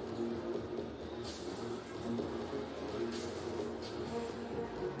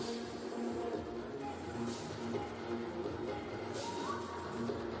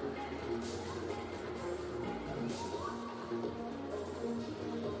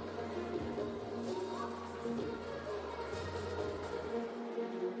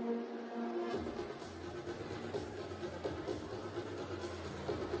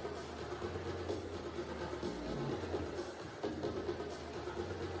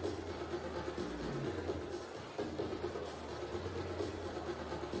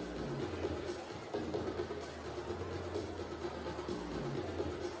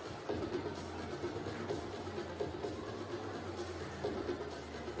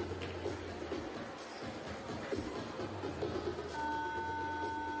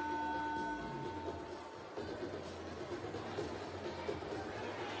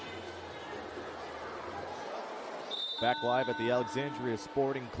 Back live at the Alexandria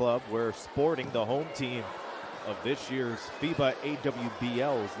Sporting Club, where Sporting, the home team of this year's FIBA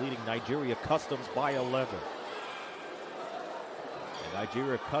AWBL, is leading Nigeria Customs by 11. And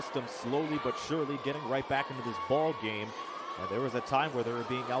Nigeria Customs slowly but surely getting right back into this ball game. And there was a time where they were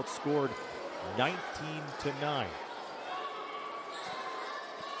being outscored 19-9.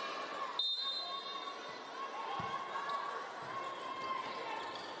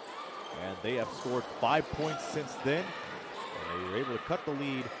 And they have scored 5 points since then, and they were able to cut the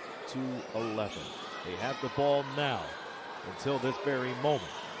lead to 11. They have the ball now until this very moment.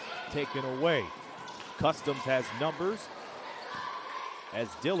 Taken away. Customs has numbers as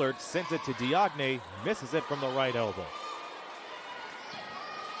Dillard sends it to Diagne, misses it from the right elbow.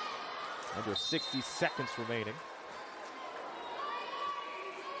 Under 60 seconds remaining.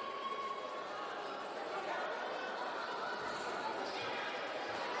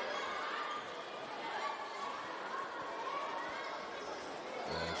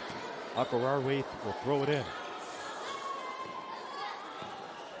 Akurari will throw it in.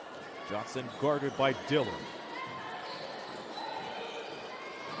 Johnson guarded by Dillard.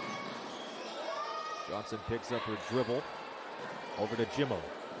 Johnson picks up her dribble. Over to Jimmo.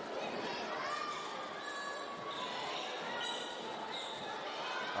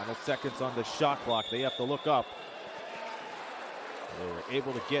 Final seconds on the shot clock. They have to look up. They were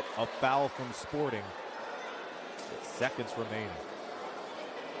able to get a foul from Sporting with seconds remaining.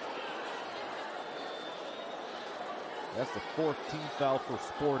 That's the 14th foul for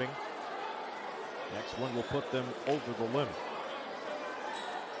Sporting. Next one will put them over the limit.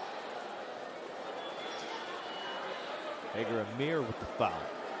 Hager Amir with the foul.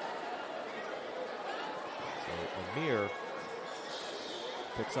 So Amir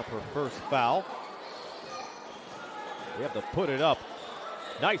picks up her first foul. They have to put it up.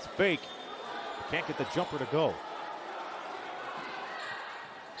 Nice fake. Can't get the jumper to go.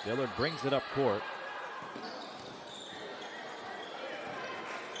 Dillard brings it up court.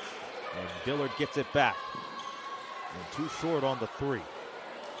 And Dillard gets it back. And too short on the three.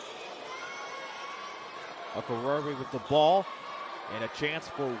 Akurari with the ball. And a chance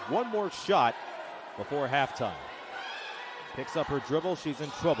for one more shot before halftime. Picks up her dribble. She's in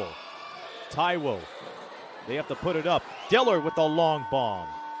trouble. Taiwo. They have to put it up. Dillard with the long bomb.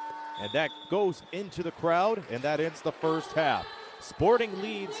 And that goes into the crowd, and that ends the first half. Sporting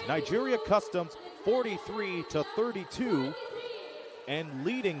leads Nigeria Customs 43-32. And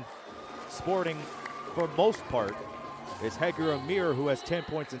leading Sporting for most part is Hager Amir, who has 10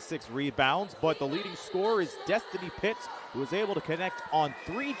 points and 6 rebounds. But the leading scorer is Destiny Pitts, who was able to connect on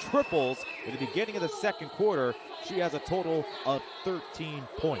 3 triples at the beginning of the second quarter. She has a total of 13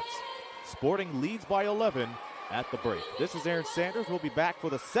 points. Sporting leads by 11 at the break. This is Aaron Sanders. We'll be back for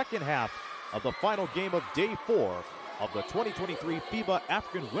the second half of the final game of Day 4 of the 2023 FIBA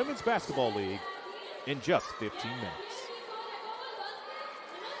African Women's Basketball League in just 15 minutes.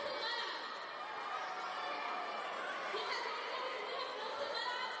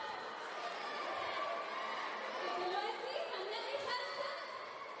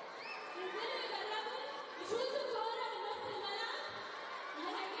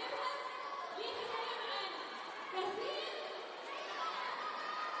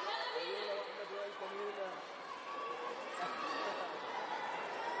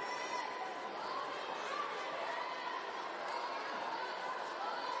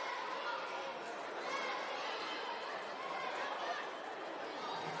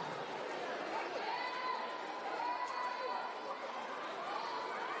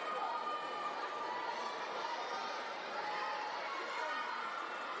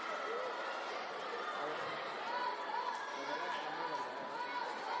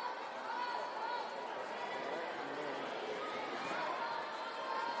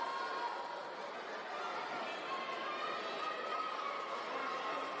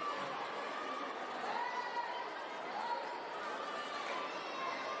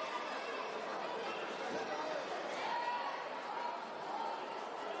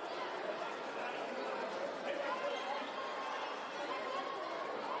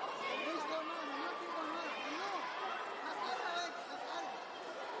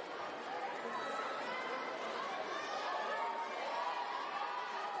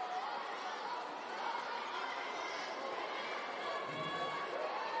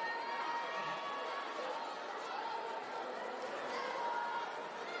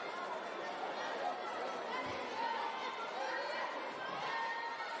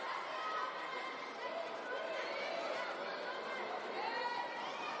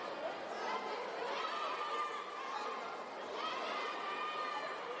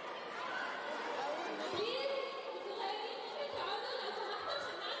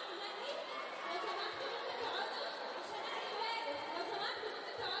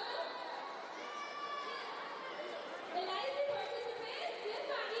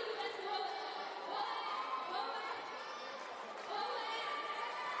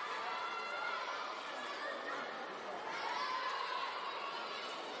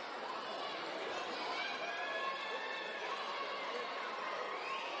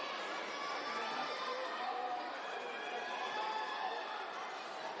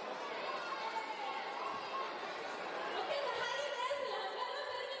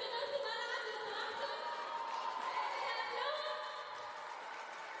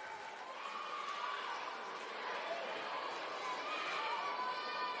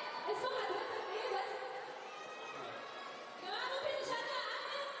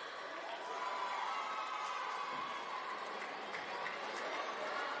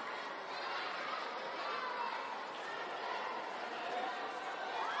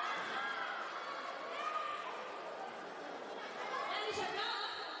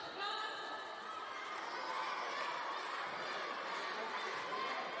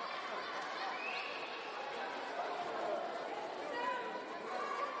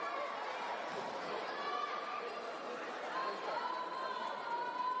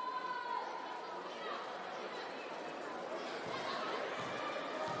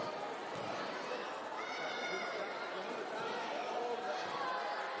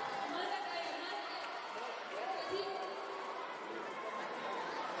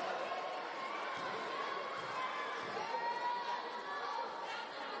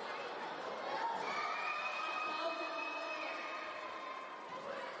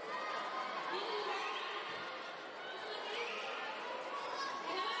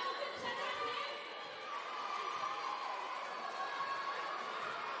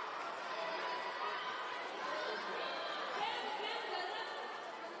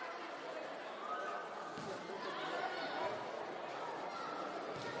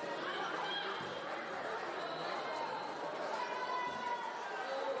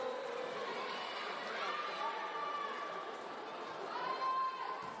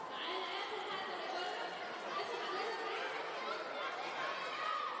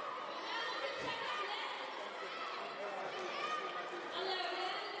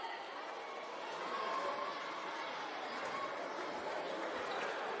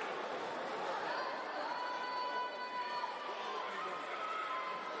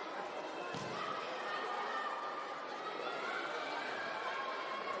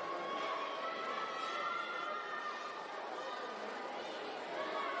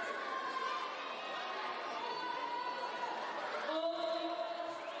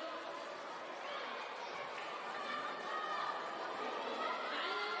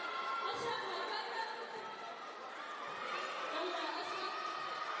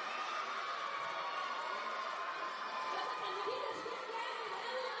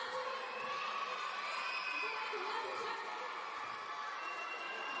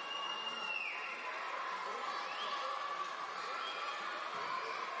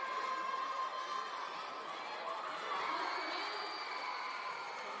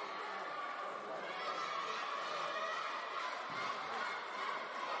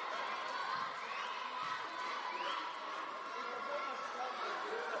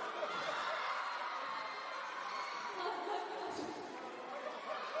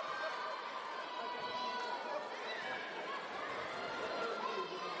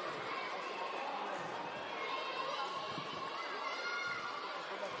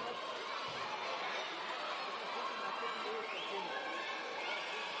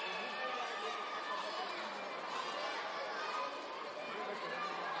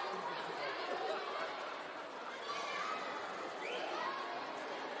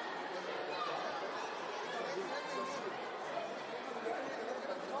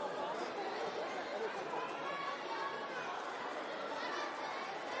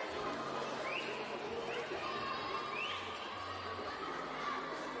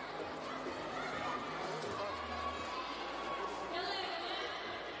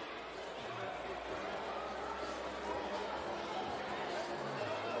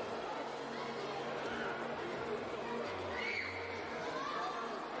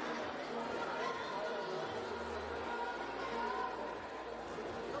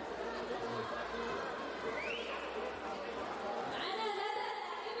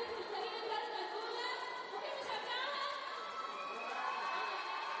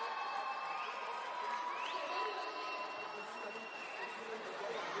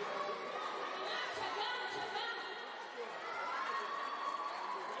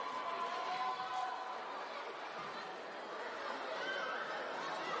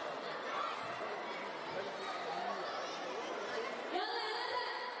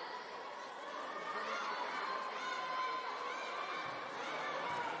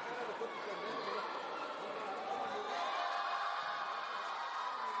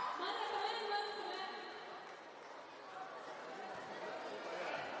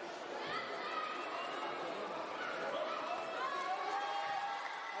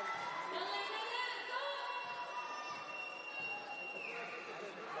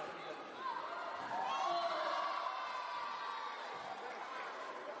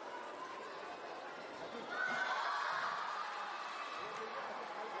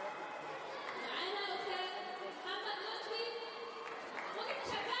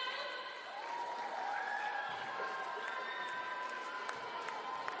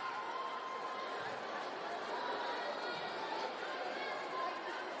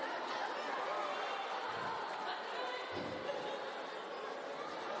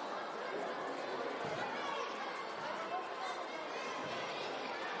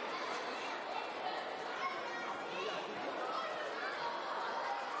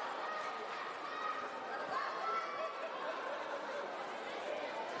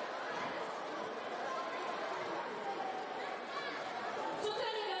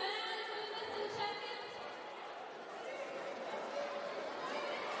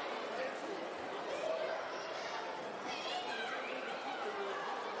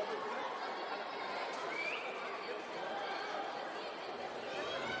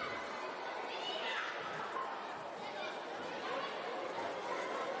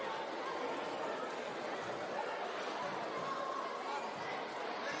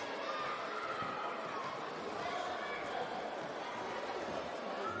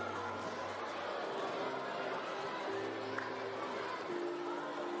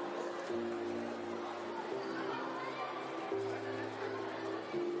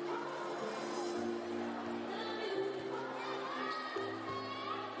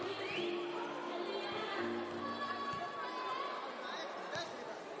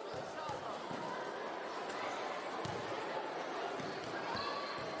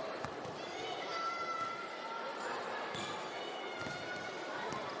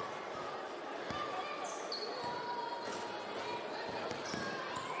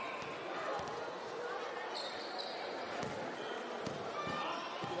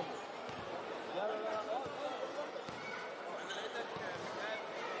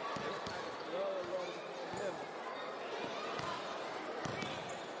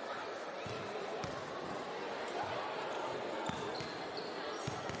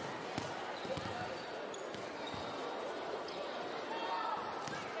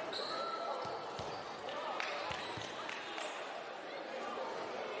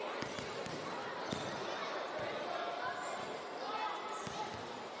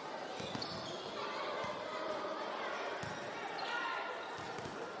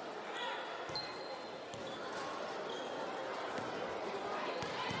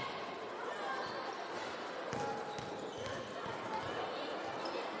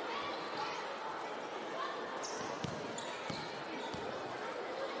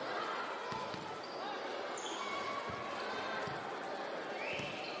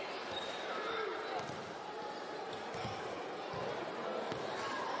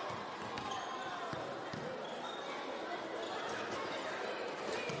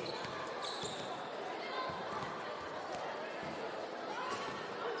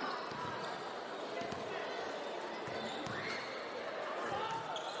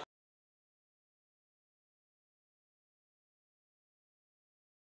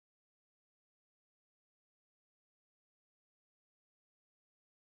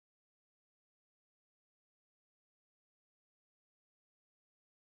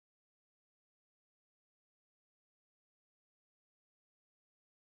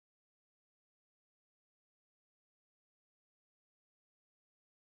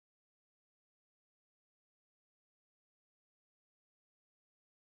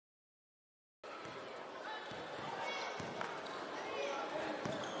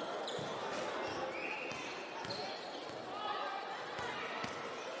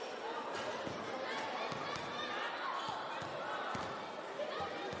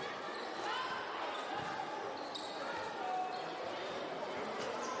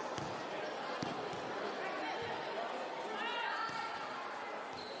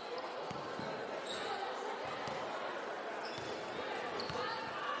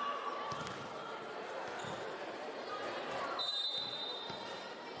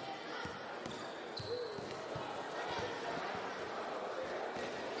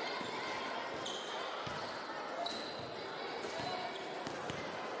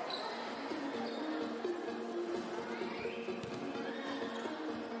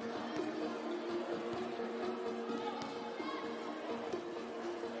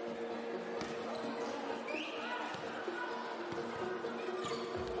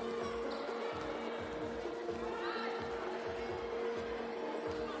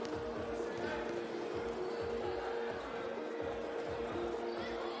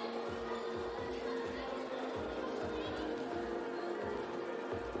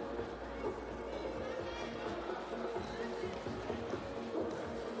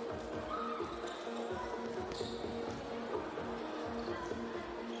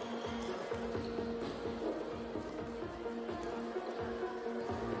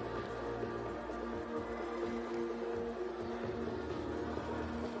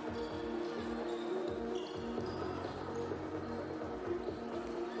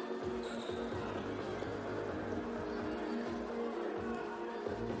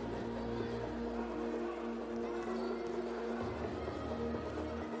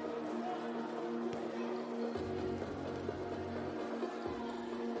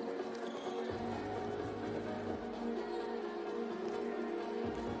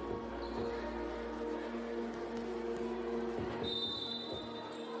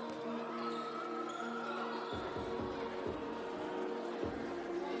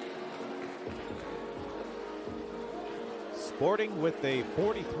 Sporting with a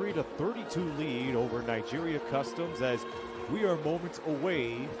 43-32 lead over Nigeria Customs as we are moments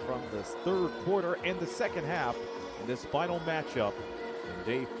away from this third quarter and the second half in this final matchup in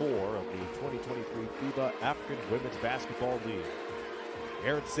day 4 of the 2023 FIBA African Women's Basketball League.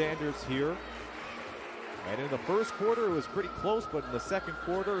 Aaron Sanders here. And in the first quarter, it was pretty close, but in the second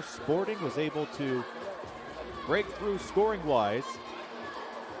quarter, Sporting was able to break through scoring-wise,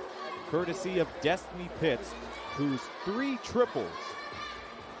 courtesy of Destiny Pitts, whose 3 triples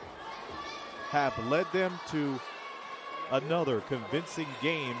have led them to another convincing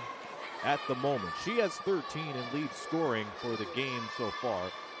game at the moment. She has 13 in lead scoring for the game so far.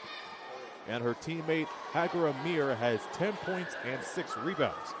 And her teammate, Hagar Amir, has 10 points and 6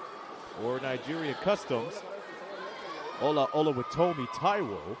 rebounds. For Nigeria Customs, Ola Olawatomi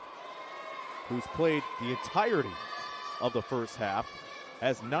Taiwo, who's played the entirety of the first half,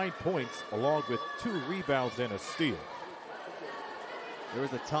 has 9 points along with 2 rebounds and a steal. There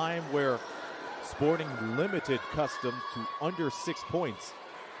was a time where Sporting limited Customs to under 6 points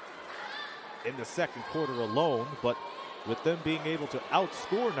in the second quarter alone, but with them being able to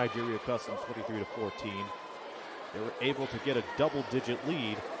outscore Nigeria Customs 23-14, they were able to get a double-digit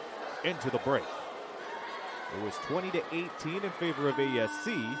lead into the break. It was 20-18 in favor of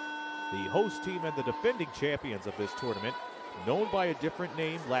ASC, the host team and the defending champions of this tournament, known by a different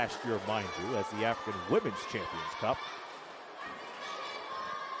name last year, mind you, as the African Women's Champions Cup.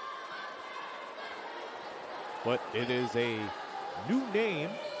 But it is a new name,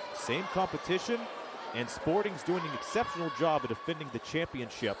 same competition, and Sporting's doing an exceptional job of defending the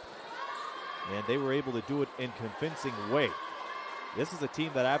championship, and they were able to do it in a convincing way. This is a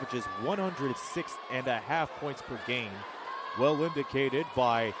team that averages 106.5 points per game, well indicated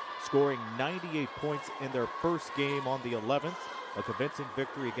by scoring 98 points in their first game on the 11th, a convincing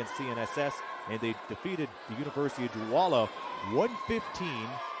victory against CNSS, and they defeated the University of Douala 115,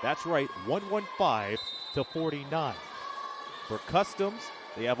 that's right, 115-49. For Customs,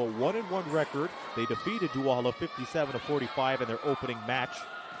 they have a 1-1 record. They defeated Douala 57-45 in their opening match,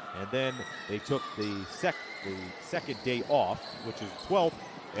 and then they took the second day off, which is 12th,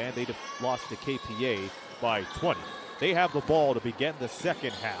 and they lost to KPA by 20. They have the ball to begin the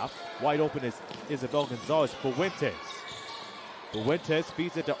second half. Wide open is Isabel Gonzalez. Fuentes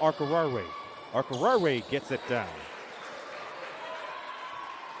feeds it to Arcarare. Arcarare gets it down.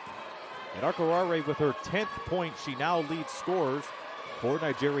 And Arcarare, with her 10th point, she now leads scorers for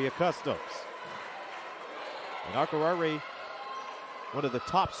Nigeria Customs. And Arcarare, one of the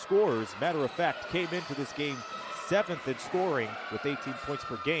top scorers, matter of fact, came into this game 7th in scoring with 18 points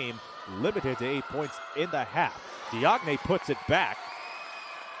per game, limited to 8 points in the half. Diagne puts it back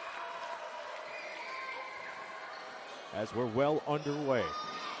as we're well underway.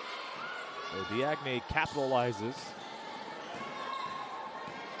 So Diagne capitalizes.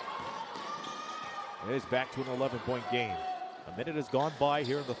 It is back to an 11-point game. A minute has gone by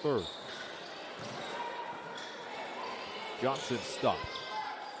here in the third. Johnson stopped.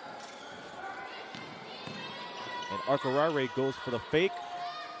 And Arcarare goes for the fake.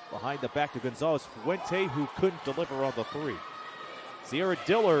 Behind the back to Gonzalez Fuente, who couldn't deliver on the 3. Sierra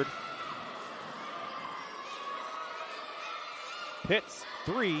Dillard. Pitts,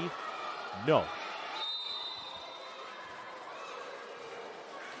 3. No.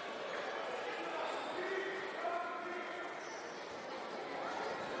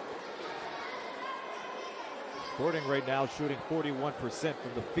 Sporting right now shooting 41%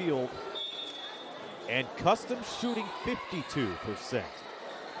 from the field, and Customs shooting 52%.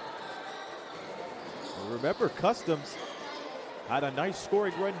 Remember, Customs had a nice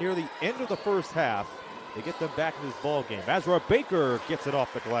scoring run near the end of the first half. They get them back in this ball game. Azra Baker gets it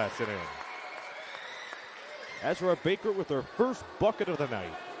off the glass and in. Azra Baker with her first bucket of the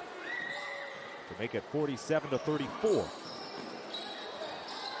night to make it 47-34.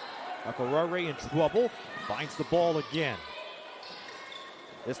 Arcarare in trouble, finds the ball again.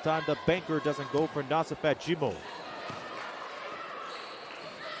 This time the banker doesn't go for Nasifat Jimo.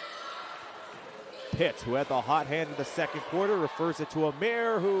 Pitts, who had the hot hand in the second quarter, refers it to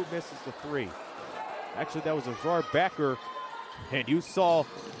Amir, who misses the 3. Actually, that was Azra Baker, and you saw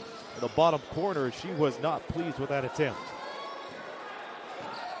in the bottom corner, she was not pleased with that attempt.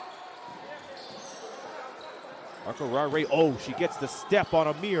 Arcarare, oh, she gets the step on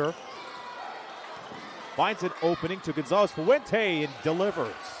Amir. Finds an opening to Gonzalez Fuente and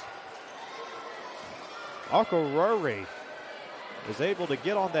delivers. Arcarare is able to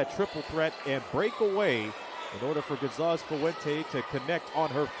get on that triple threat and break away in order for Gonzalez Fuente to connect on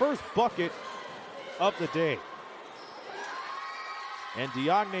her first bucket of the day. And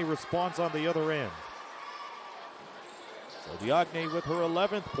Diagne responds on the other end. So Odiagne with her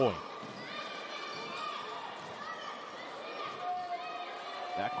 11th point.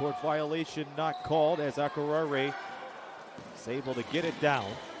 Backcourt violation not called as Akurare is able to get it down.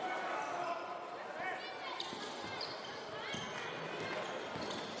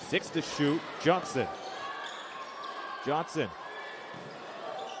 Six to shoot. Johnson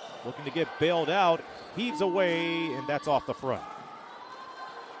looking to get bailed out. Heaves away, and that's off the front.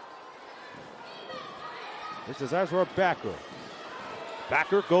 This is Ezra Backer.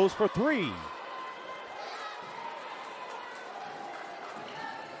 Backer goes for three.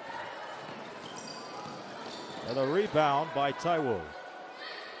 And a rebound by Taiwo,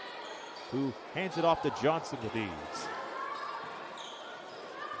 who hands it off to Johnson with ease.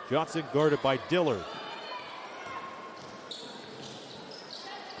 Johnson guarded by Dillard.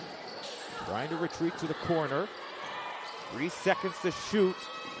 Trying to retreat to the corner. 3 seconds to shoot.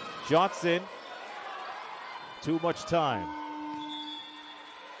 Johnson, too much time.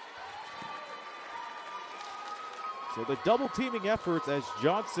 So the double teaming efforts as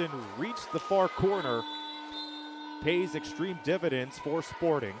Johnson reached the far corner pays extreme dividends for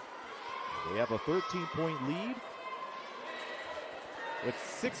Sporting. They have a 13-point lead with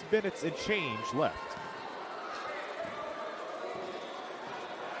 6 minutes and change left.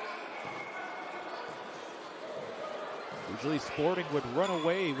 Usually Sporting would run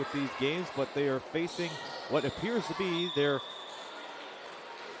away with these games, but they are facing what appears to be their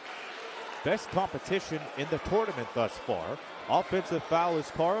best competition in the tournament thus far. Offensive foul is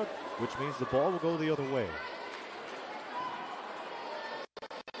called, which means the ball will go the other way.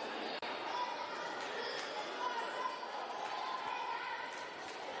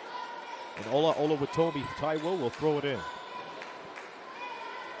 And Olawatomi Taiwo will throw it in.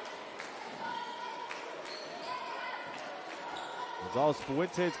 Gonzalez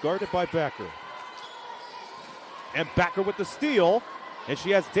Fuentes guarded by Backer. And Backer with the steal. And she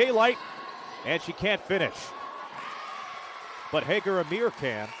has daylight. And she can't finish. But Hager Amir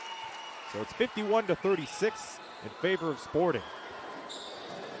can. So it's 51-36 in favor of Sporting.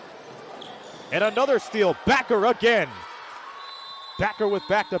 And another steal. Backer again. Backer with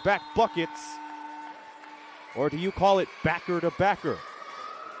back-to-back buckets. Or do you call it backer to backer?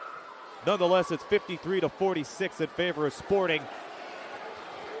 Nonetheless, it's 53-46 in favor of Sporting.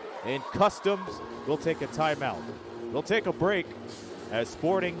 And Customs will take a timeout. We'll take a break as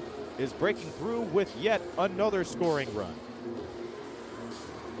Sporting is breaking through with yet another scoring run.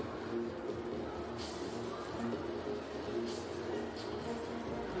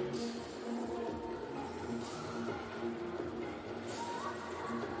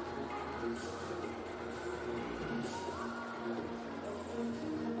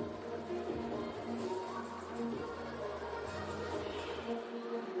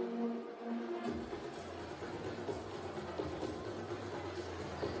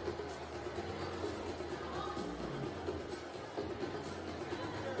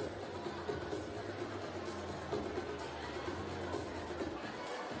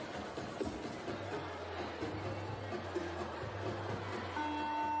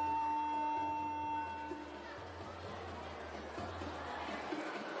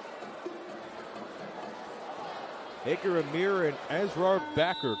 Hager Amir and Ezra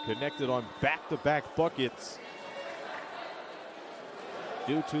Backer connected on back-to-back buckets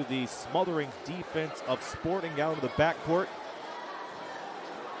due to the smothering defense of Sporting out of the backcourt.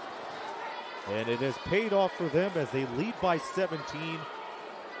 And it has paid off for them as they lead by 17.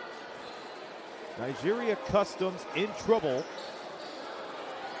 Nigeria Customs in trouble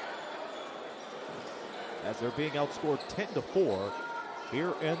as they're being outscored 10-4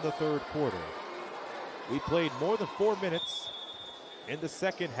 here in the third quarter. We played more than 4 minutes in the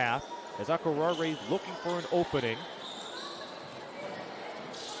second half as Akurare looking for an opening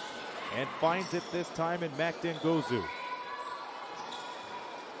and finds it this time in Macden Gozu.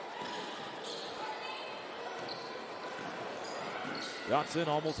 Johnson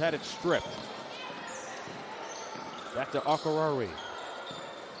almost had it stripped. Back to Akurare.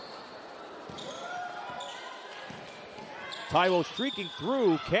 Taiwo streaking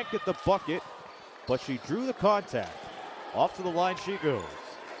through, can't get the bucket, but she drew the contact. Off to the line she goes.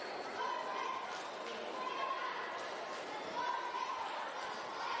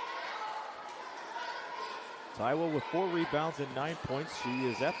 Taiwo with 4 rebounds and 9 points. She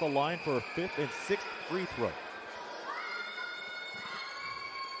is at the line for a 5th and 6th free throw.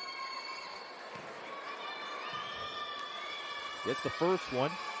 Gets the first one,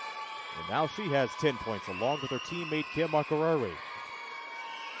 and now she has 10 points along with her teammate Kim Akurare.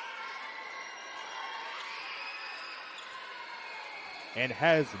 and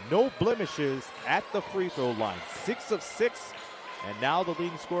has no blemishes at the free throw line. 6 of 6, and now the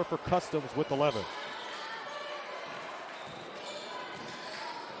leading scorer for Customs with 11.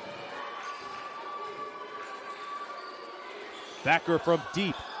 Backer from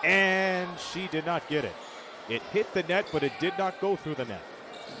deep, and she did not get it. It hit the net, but it did not go through the net.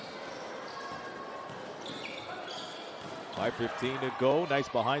 5:15 to go. Nice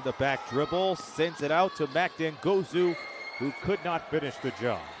behind the back dribble. Sends it out to Makdangozu, who could not finish the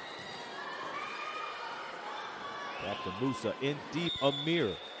job. Back to Musa in deep.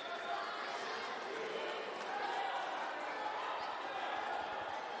 Amir.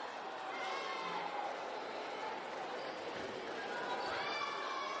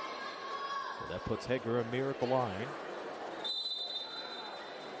 So that puts Hager Amir at the line.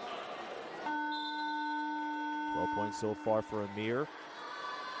 12 points so far for Amir.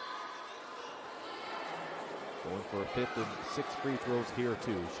 Going for a 5th and 6th free throws here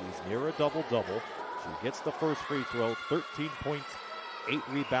too. She's near a double-double. She gets the first free throw, 13 points, 8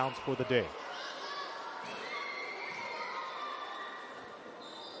 rebounds for the day.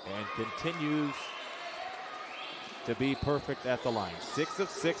 And continues to be perfect at the line. 6 of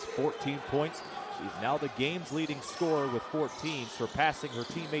 6, 14 points. She's now the game's leading scorer with 14, surpassing her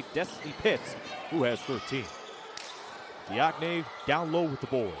teammate Destiny Pitts, who has 13. Diagne down low with the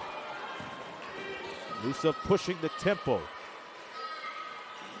board. Musa pushing the tempo.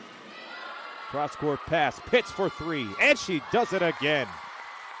 Cross-court pass. Pitts for 3, and she does it again.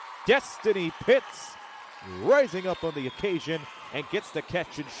 Destiny Pitts rising up on the occasion and gets the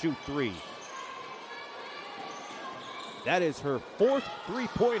catch and shoot 3. That is her 4th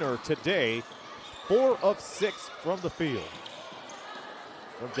three-pointer today. 4 of 6 from the field.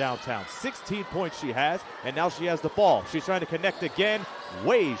 From downtown. 16 points she has, and now she has the ball. She's trying to connect again,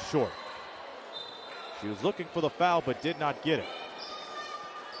 way short. She was looking for the foul, but did not get it.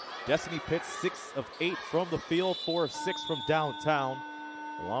 Destiny Pitts, 6 of 8 from the field, 4 of 6 from downtown,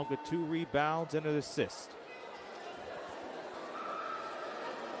 along with 2 rebounds and an assist.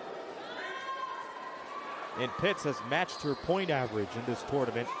 And Pitts has matched her point average in this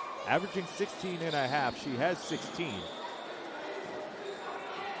tournament, averaging 16.5. She has 16.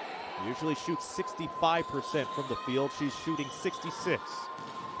 Usually shoots 65% from the field. She's shooting 66.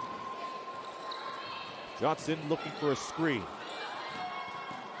 Johnson looking for a screen.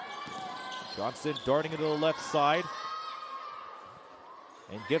 Johnson darting into the left side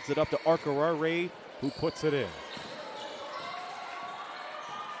and gives it up to Arcarare, who puts it in.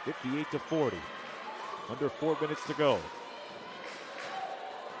 58-40. Under 4 minutes to go.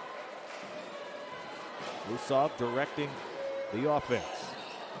 Musov directing the offense.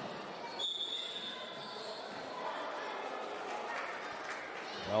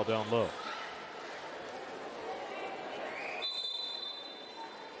 Foul down low.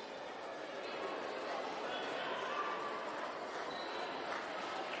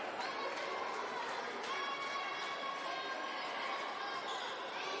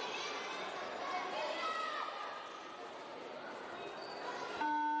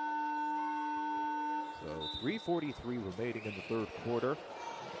 So 3:43 remaining in the third quarter.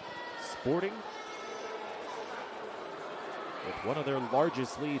 Sporting with one of their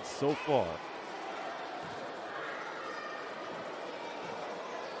largest leads so far.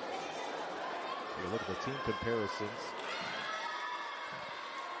 So look at the team comparisons.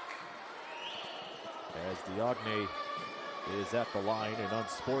 As Diagne is at the line, an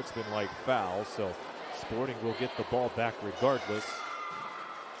unsportsmanlike foul, so Sporting will get the ball back regardless.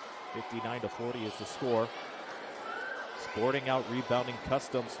 59-40 is the score. Sporting out rebounding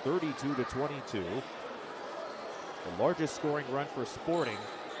Customs 32-22. The largest scoring run for Sporting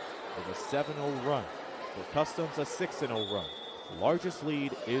is a 7-0 run. For Customs, a 6-0 run. The largest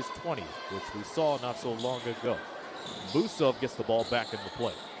lead is 20, which we saw not so long ago. Musov gets the ball back into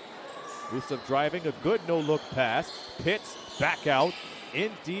play. Musov driving, a good no-look pass. Pitts back out,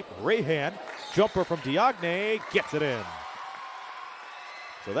 in deep. Rayhan, jumper from Diagne, gets it in.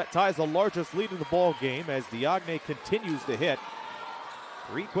 So that ties the largest lead in the ball game as Diagne continues to hit.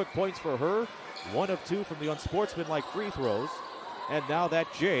 3 quick points for her. 1 of 2 from the unsportsmanlike free throws. And now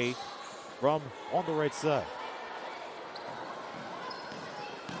that J from on the right side.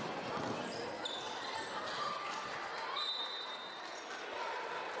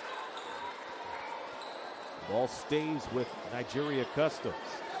 The ball stays with Nigeria Customs.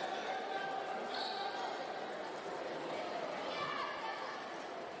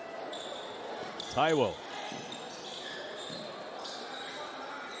 Taiwo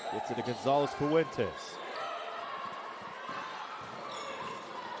gets it to Gonzalez Fuentes.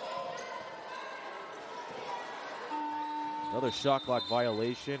 Another shot clock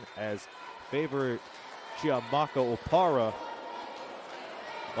violation as favorite Chiamaka Opara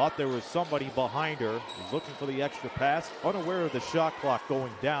thought there was somebody behind her. Was looking for the extra pass, unaware of the shot clock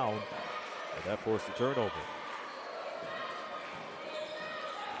going down, and that forced a turnover.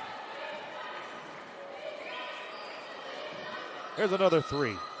 Here's another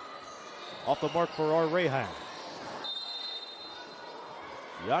three. Off the mark for our Rehan.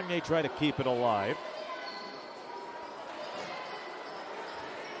 Diagne try to keep it alive.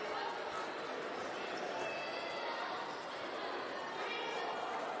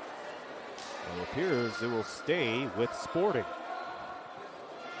 It appears it will stay with Sporting.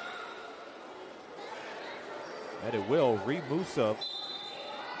 And it will. Reem Musa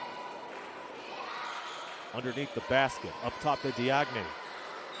underneath the basket. Up top to Diagne.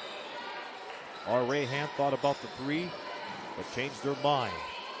 Our Rehan thought about the three, but changed their mind.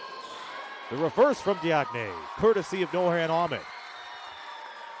 The reverse from Diagne, courtesy of Norhan Ahmed.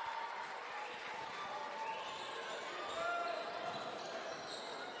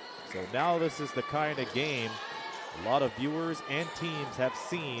 So now this is the kind of game a lot of viewers and teams have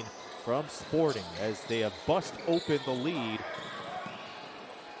seen from Sporting as they have bust open the lead.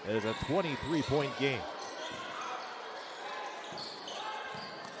 It is a 23-point game.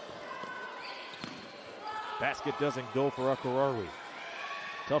 Basket doesn't go for Akurari.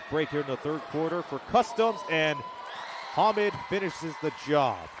 Tough break here in the third quarter for Customs, and Hamid finishes the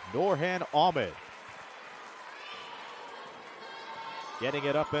job. Norhan Ahmed getting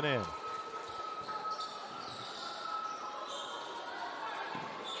it up and in.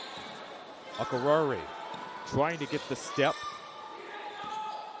 Akurari trying to get the step.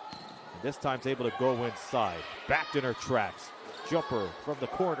 And this time is able to go inside. Backed in her tracks. Jumper from the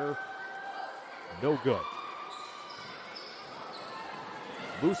corner. No good.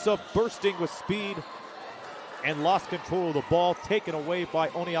 Musa bursting with speed and lost control of the ball, taken away by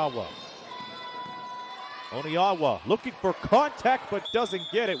Oniawa. Oniawa looking for contact but doesn't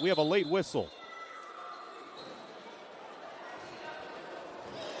get it. We have a late whistle.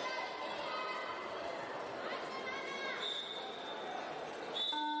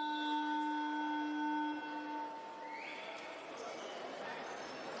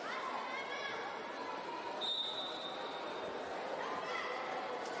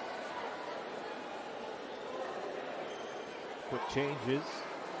 Quick changes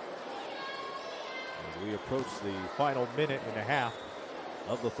as we approach the final minute and a half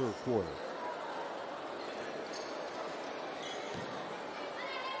of the third quarter.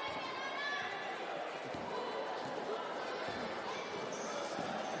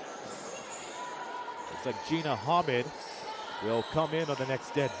 Looks like Gina Hamid will come in on the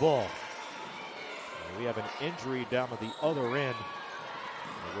next dead ball. And we have an injury down at the other end.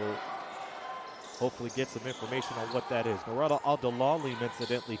 And we'll hopefully get some information on what that is. Norada Al-Dalalim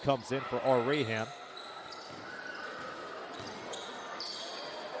incidentally comes in for our Rehan.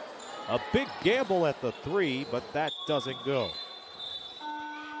 A big gamble at the three, but that doesn't go.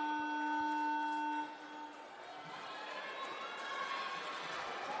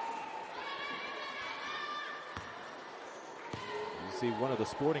 You see one of the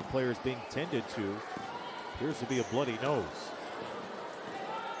Sporting players being tended to. Appears to be a bloody nose.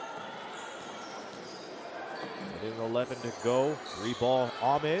 And 11 to go. Three ball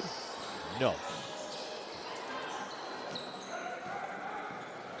Ahmed. No.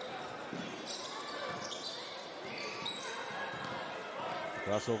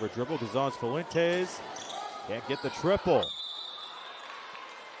 Crossover dribble. Gonzalez Fuentes can't get the triple.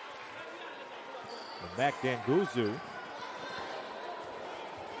 And Mac Danguzu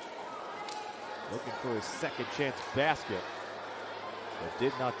looking for his second chance basket, but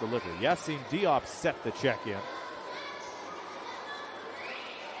did not deliver. Yassine Diop set the check in.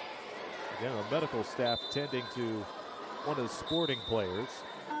 Again, the medical staff tending to one of the Sporting players.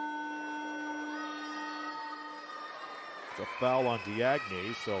 It's a foul on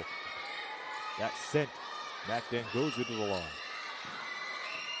Diagne, so that sent Mac Danguzu to the line.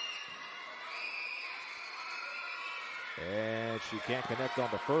 And she can't connect on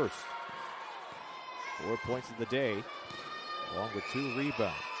the first. 4 points of the day, along with 2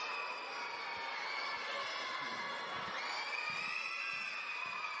 rebounds.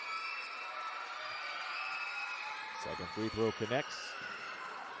 Second free throw connects.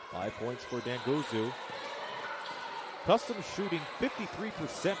 5 points for Danguzu. Customs shooting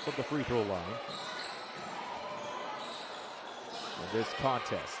 53% from the free throw line in this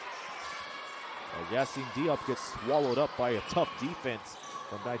contest. Yassine Diop gets swallowed up by a tough defense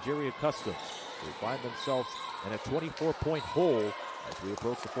from Nigeria Customs. They find themselves in a 24-point hole as we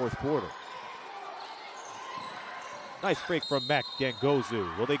approach the fourth quarter. Nice break from Mac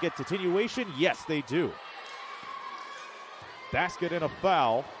Gangozu. Will they get continuation? Yes, they do. Basket and a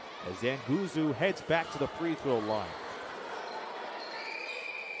foul as Gangozu heads back to the free throw line.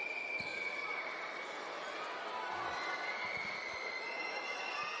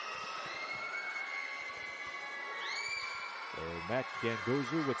 So Mac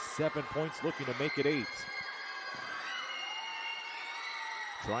Gangozu with 7 points, looking to make it 8.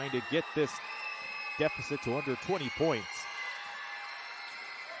 Trying to get this deficit to under 20 points.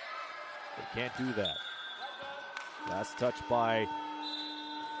 They can't do that. Last touch by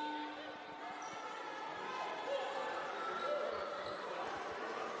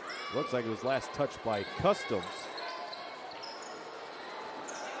looks like it was last touch by Customs.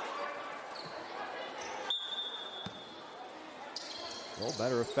 Well,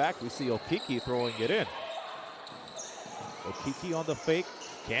 matter of fact, we see Okiki throwing it in. Okiki on the fake,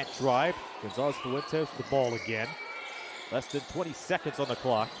 can't drive. Gonzalez Fuentes with the ball again. Less than 20 seconds on the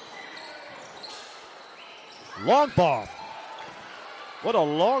clock. Long bomb. What a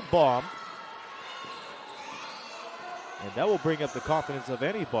long bomb. And that will bring up the confidence of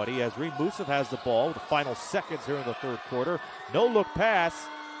anybody as Reem Musav has the ball with the final seconds here in the third quarter. No look pass,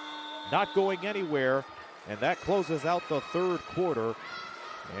 not going anywhere. And that closes out the third quarter.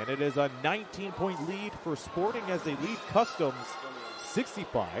 And it is a 19-point lead for Sporting as they lead Customs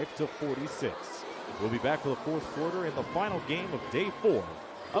 65-46. We'll be back for the fourth quarter in the final game of day 4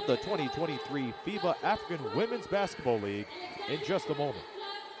 of the 2023 FIBA African Women's Basketball League in just a moment.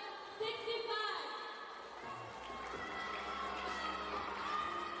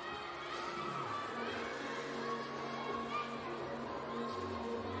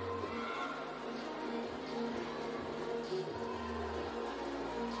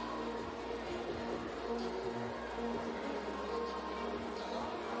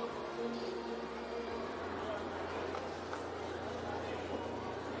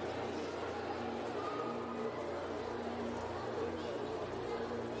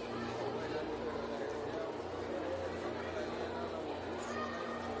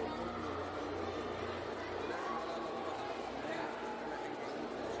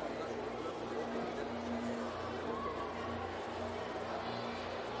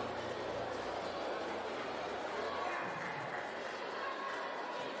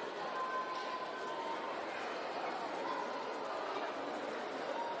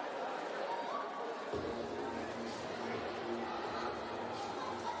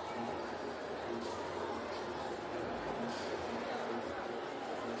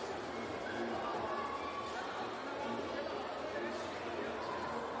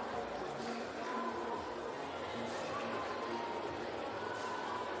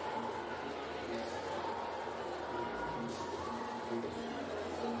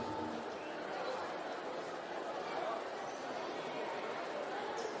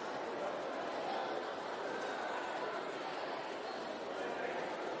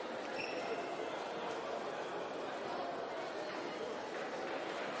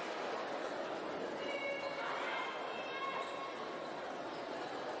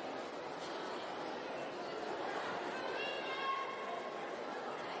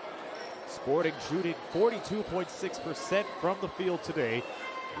 Sporting shooting 42.6% from the field today,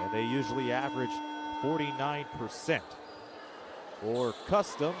 and they usually average 49%. For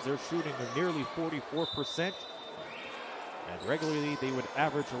Customs, they're shooting nearly 44%, and regularly they would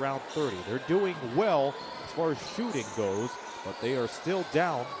average around 30. They're doing well as far as shooting goes, but they are still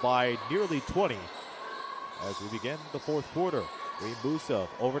down by nearly 20 as we begin the fourth quarter. Reem Musav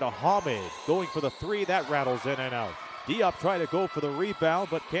over to Hamid, going for the three, that rattles in and out. Diop trying to go for the rebound,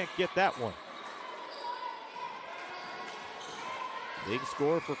 but can't get that one. Big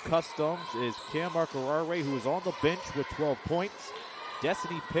scorer for Customs is Cam Arcarare, who is on the bench with 12 points.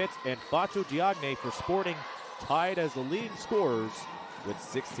 Destiny Pitts and Facho Diagne for Sporting tied as the leading scorers with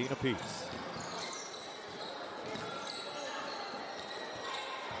 16 apiece.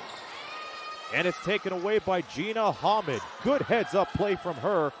 And it's taken away by Gina Hamid. Good heads-up play from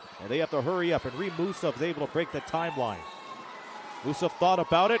her, and they have to hurry up, and Reem Musav is able to break the timeline. Musav thought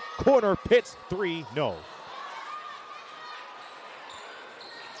about it. Corner, Pitts, three, no.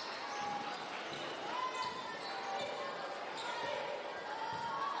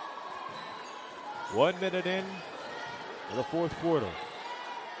 One minute in to the fourth quarter.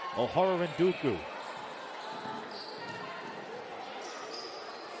 O'Hara Nduku.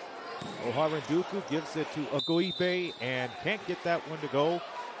 O'Hara Nduku gives it to Agoibe and can't get that one to go.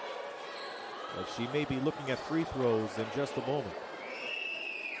 But she may be looking at free throws in just a moment.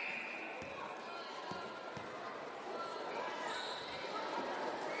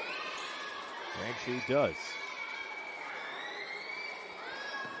 And she does.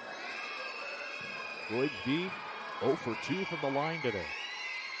 going to be 0 for 2 from the line today.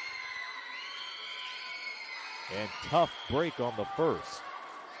 And tough break on the first.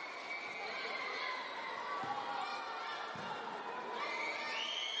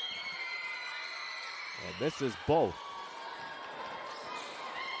 And misses both.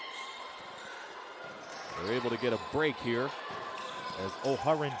 They're able to get a break here as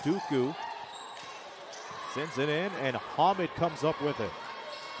Oharenduku sends it in, and Hamid comes up with it.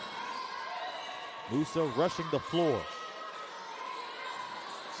 Musa rushing the floor.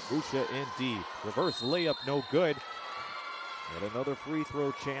 Musa in deep. Reverse layup, no good. And another free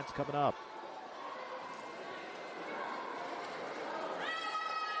throw chance coming up.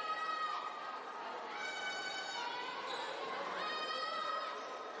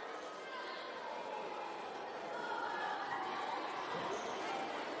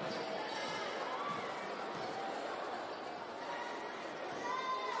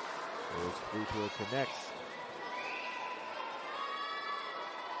 Free throw connects.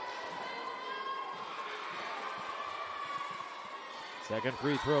 Second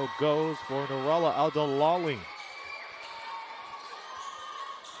free throw goes for Nurullah Al-Dalali.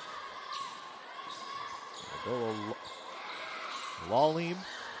 Lalim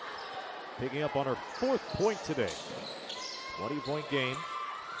picking up on her 4th point today. 20-point game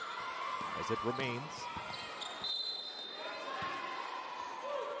as it remains.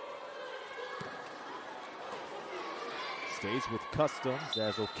 Stays with Customs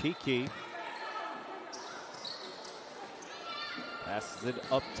as Okeke passes it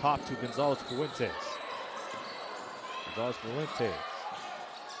up top to Gonzalez Fuentes. Gonzalez Fuentes.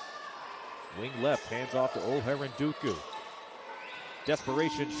 Wing left, hands off to Oharenduku.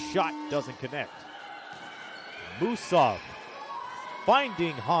 Desperation shot doesn't connect. Musov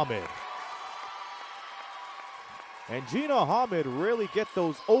finding Hamid. And Gina Hamid really get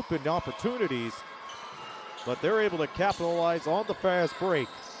those open opportunities, but they're able to capitalize on the fast break.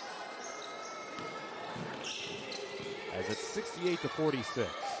 As it's 68-46.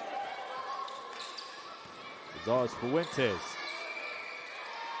 Gonzalez Fuentes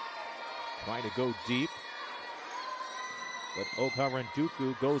trying to go deep, but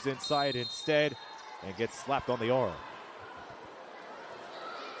Oharenduku goes inside instead and gets slapped on the arm.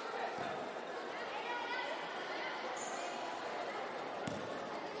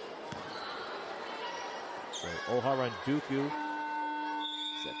 So Oharenduku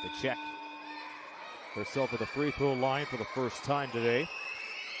set to check herself at the free throw line for the first time today.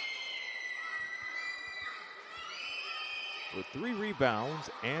 With 3 rebounds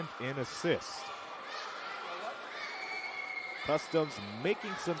and an assist. Customs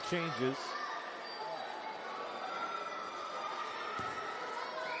making some changes.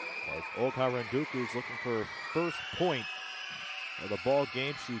 As Oharenduku is looking for her first point of the ball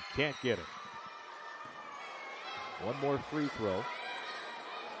game, she can't get it. One more free throw.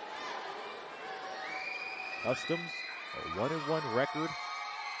 Customs, a 1-1 record.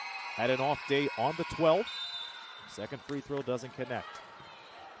 Had an off day on the 12th. Second free throw doesn't connect.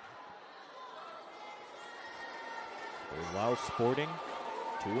 Wow Sporting,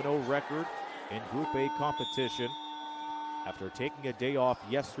 2-0 record in Group A competition after taking a day off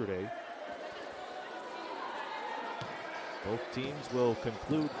yesterday. Both teams will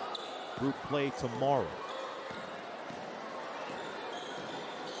conclude group play tomorrow.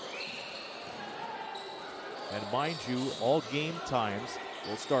 And mind you, all game times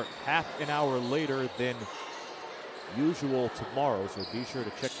will start half an hour later than usual tomorrow, so be sure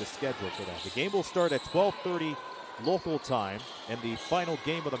to check the schedule for that. The game will start at 12:30 local time, and the final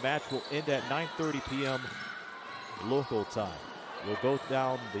game of the match will end at 9:30 p.m. local time. We'll go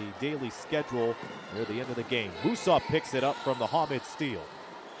down the daily schedule near the end of the game. Musov picks it up from the Hamid steal.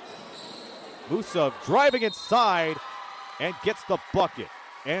 Musov driving inside and gets the bucket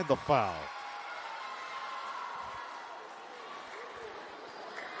and the foul.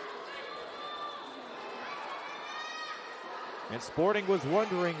 And Sporting was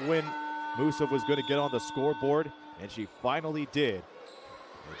wondering when Musov was going to get on the scoreboard, and she finally did.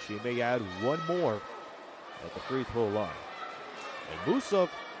 And she may add one more at the free throw line. And Musov,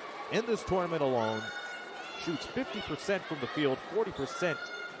 in this tournament alone, shoots 50% from the field, 40%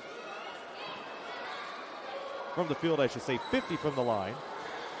 from the field, I should say, 50 from the line.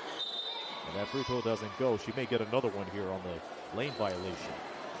 And that free throw doesn't go. She may get another one here on the lane violation.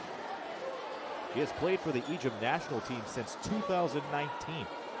 He has played for the Egypt national team since 2019.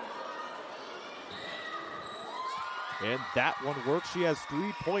 And that one works. She has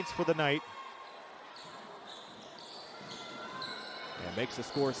 3 points for the night. And makes the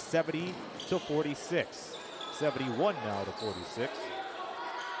score 70-46. 71 now to 46.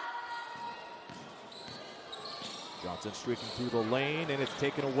 Johnson streaking through the lane, and it's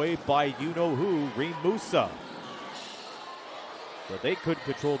taken away by you-know-who, Reem Musa. But they couldn't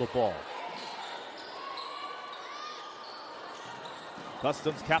control the ball.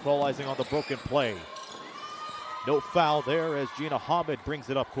 Customs capitalizing on the broken play. No foul there as Gina Hamid brings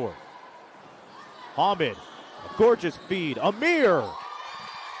it up court. Hamid, a gorgeous feed. Amir!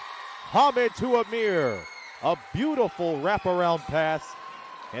 Hamid to Amir. A beautiful wraparound pass,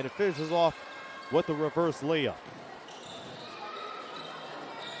 and it finishes off with a reverse layup.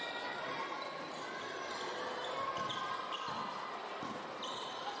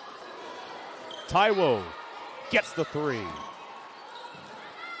 Taiwo gets the three.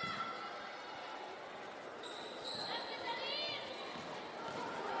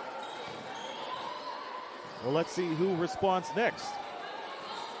 Well, let's see who responds next.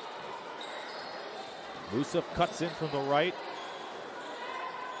 Musaf cuts in from the right.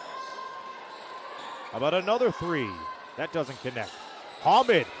 How about another three? That doesn't connect.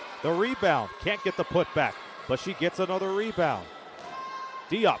 Hamid, the rebound. Can't get the putback, but she gets another rebound.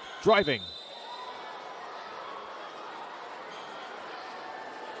 Diop driving.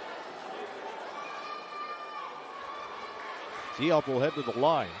 Diop will head to the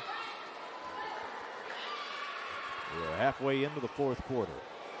line. We're halfway into the fourth quarter.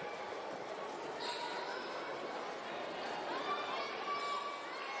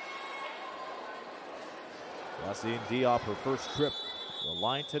 Yassine Diop, her first trip to the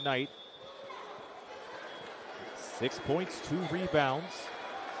line tonight. 6 points, 2 rebounds,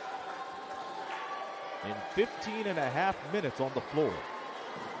 in 15 and a half minutes on the floor.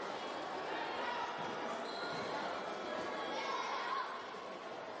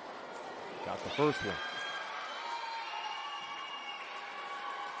 Got the first one.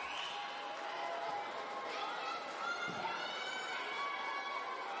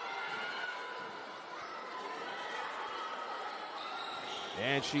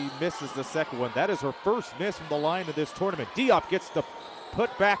 And she misses the second one. That is her first miss from the line of this tournament. Diop gets the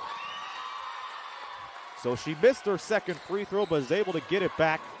putback. So she missed her second free throw, but is able to get it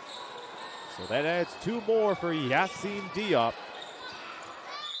back. So that adds 2 more for Yassine Diop.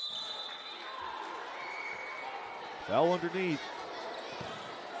 Fell underneath.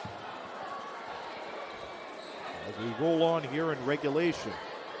 As we roll on here in regulation.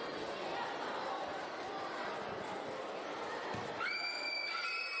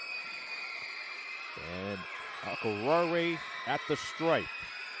 And Akarare at the stripe.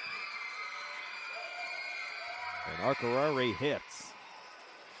 And Akarare hits.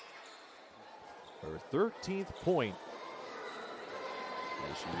 Her 13th point.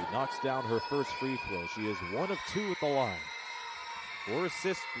 As she knocks down her first free throw. She is 1 of 2 at the line. 4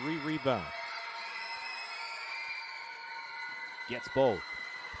 assists, 3 rebounds. Gets both.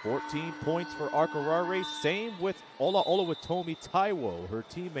 14 points for Akarare. Same with Ola Oluwatomi Taiwo, her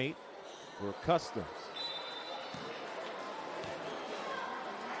teammate for Customs.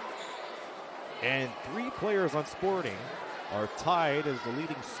 And 3 players on Sporting are tied as the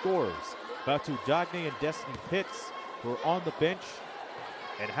leading scorers. Batu Dagne and Destiny Pitts, who are on the bench,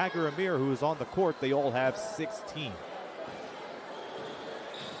 and Hagar Amir, who is on the court. They all have 16.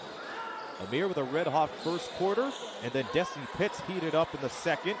 Amir with a red-hot first quarter, and then Destiny Pitts heated up in the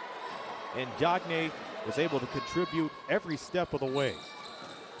second, and Dagne was able to contribute every step of the way.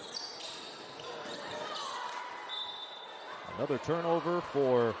 Another turnover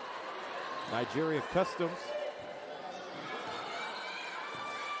for Nigeria Customs.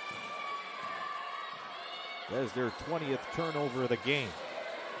 That is their 20th turnover of the game.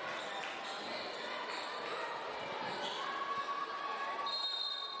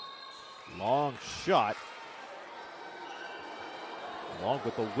 Long shot, along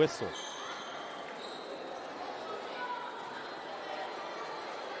with the whistle.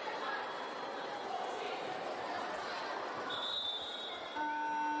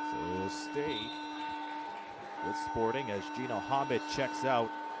 So we'll stay with Sporting as Gina Hamid checks out.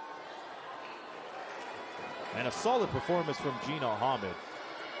 And a solid performance from Gina Hamid.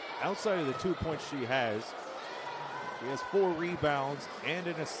 Outside of the 2 points she has 4 rebounds and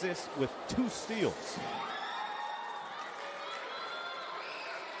an assist with 2 steals.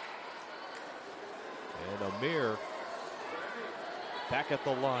 And Amir back at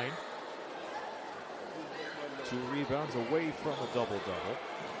the line. 2 rebounds away from a double-double.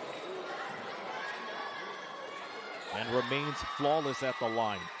 And remains flawless at the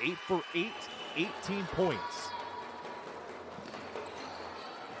line. 8 for 8, 18 points.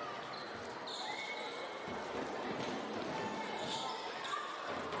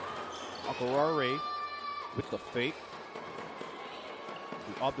 Akarare with the fake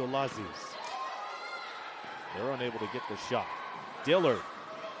to Abdulaziz. They're unable to get the shot. Dillard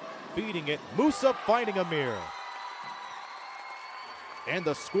feeding it. Musa finding Amir. And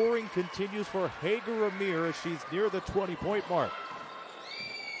the scoring continues for Hager Amir as she's near the 20-point mark.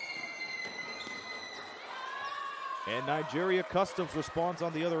 And Nigeria Customs responds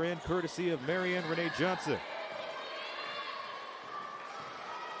on the other end, courtesy of Marianne Renee Johnson.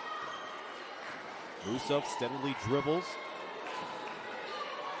 Musaf steadily dribbles.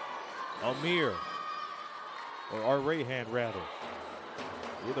 Amir, or Ar-Rayhan rather.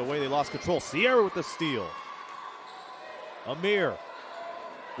 Either way, they lost control. Sierra with the steal. Amir.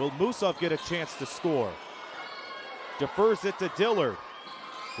 Will Musaf get a chance to score? Defers it to Dillard,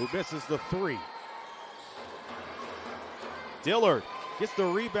 who misses the three. Dillard gets the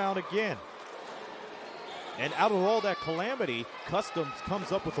rebound again. And out of all that calamity, Customs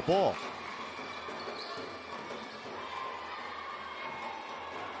comes up with the ball.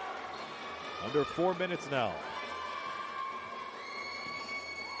 Under 4 minutes now.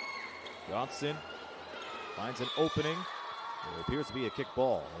 Johnson finds an opening. It appears to be a kick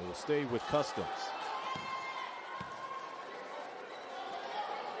ball. It will stay with Customs.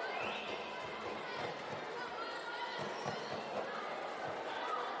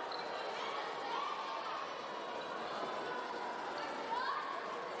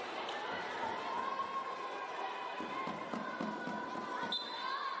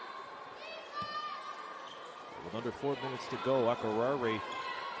 With under 4 minutes to go, Akarare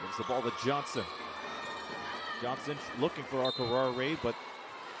gives the ball to Johnson. Johnson looking for Akarare, but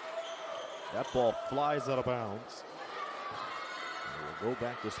that ball flies out of bounds. And we'll go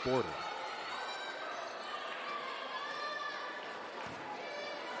back to Sporting.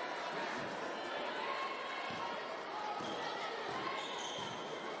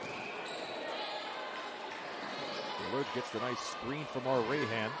 Dillard gets the nice screen from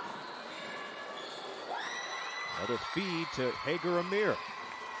Ar-Rayhan. Another feed to Hager Amir.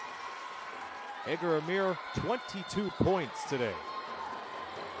 Hager Amir, 22 points today.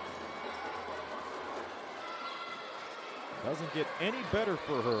 Doesn't get any better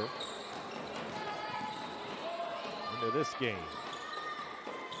for her into this game.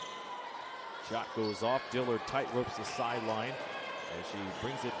 Shot goes off. Dillard tight ropes the sideline as she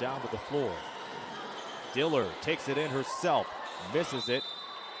brings it down to the floor. Dillard takes it in herself, misses it.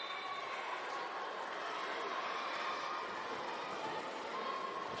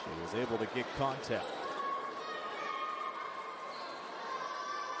 She was able to get contact.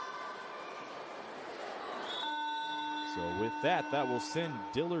 So with that, that will send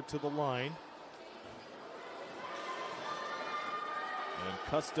Dillard to the line. And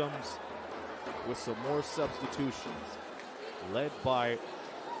Customs with some more substitutions, led by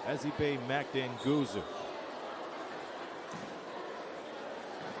Azibe Makdanguzu.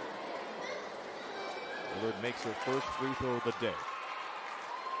 Dillard makes her first free throw of the day.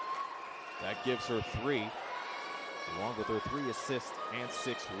 That gives her 3, along with her 3 assists and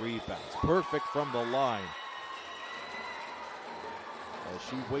 6 rebounds. Perfect from the line. As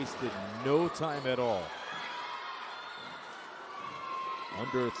she wasted no time at all.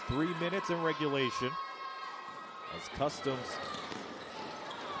 Under 3 minutes in regulation, as Customs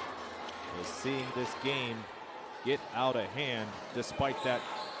is seeing this game get out of hand despite that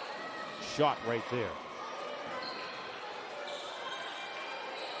shot right there.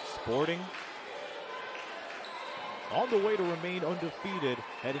 Sporting on the way to remain undefeated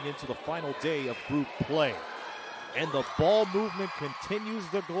heading into the final day of group play. And the ball movement continues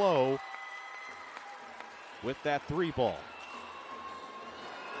to glow with that 3 ball.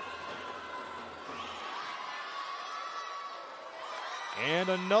 And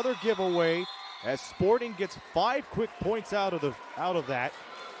another giveaway as Sporting gets 5 quick points out of that.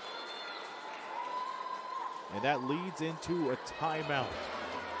 And that leads into a timeout.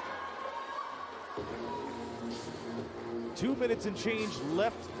 2 minutes and change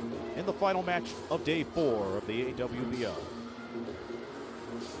left in the final match of day 4 of the AWBL.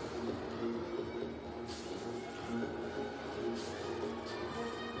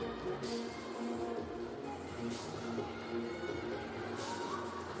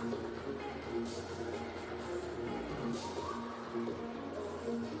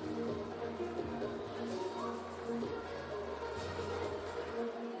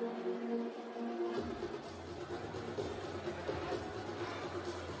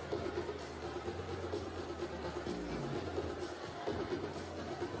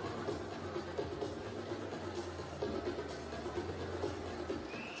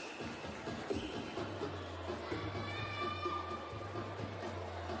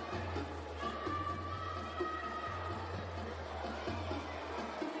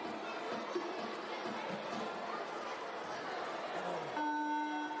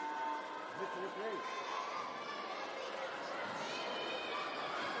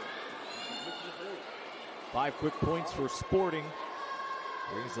 5 quick points for Sporting.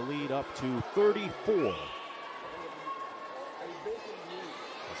 Brings the lead up to 34.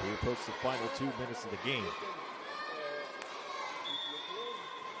 As we approach the final 2 minutes of the game.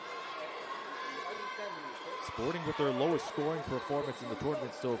 Sporting with their lowest scoring performance in the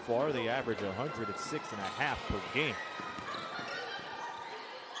tournament so far. They average 106.5 per game.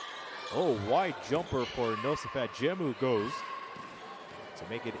 Oh, wide jumper for Nosifat Jemu goes to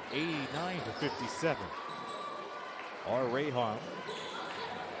make it 89-57. R. Rehan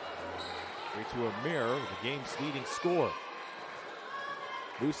straight to Amir, the game's leading scorer.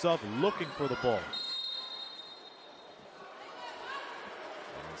 Musov looking for the ball.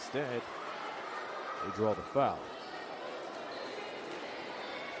 And instead, they draw the foul.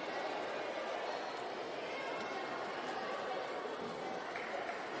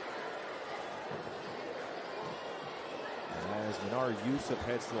 As Minar Yusuf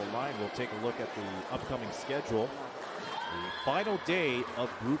heads to the line, we'll take a look at the upcoming schedule. The final day of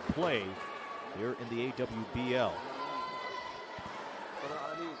group play here in the AWBL.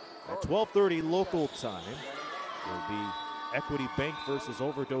 At 12:30 local time, will be Equity Bank versus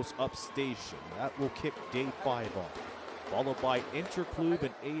Overdose Upstation. That will kick day 5 off. Followed by Interclub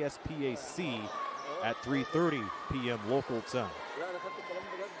and ASPAC at 3:30 p.m. local time.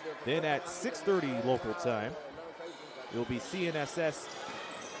 Then at 6:30 local time, it will be CNSS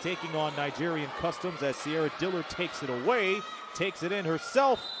taking on Nigerian Customs as Sierra Dillard takes it away, takes it in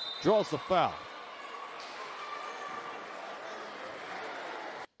herself, draws the foul.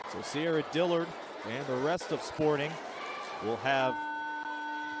 So Sierra Dillard and the rest of Sporting will have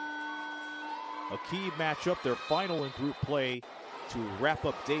a key matchup, their final in group play, to wrap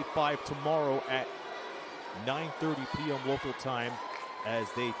up day 5 tomorrow at 9:30 p.m. local time as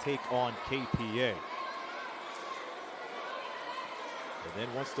they take on KPA. And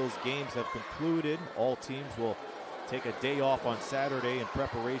then once those games have concluded, all teams will take a day off on Saturday in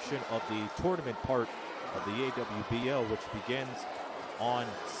preparation of the tournament part of the AWBL, which begins on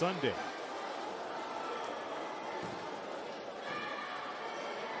Sunday.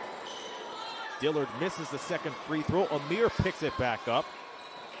 Dillard misses the second free throw. Amir picks it back up.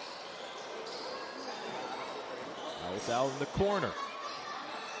 Now it's out in the corner.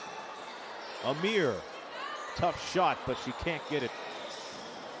 Amir, tough shot, but she can't get it.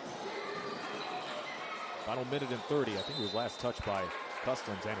 Final minute and 30. I think it was last touched by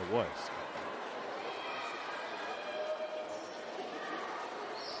Customs, and it was.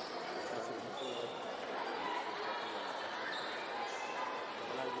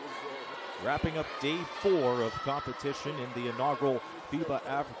 Wrapping up day 4 of competition in the inaugural FIBA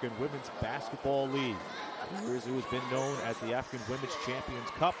African Women's Basketball League. Here's who has been known as the African Women's Champions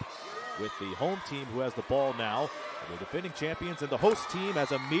Cup, with the home team who has the ball now, and the defending champions and the host team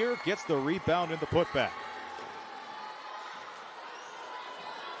as Amir gets the rebound and the putback.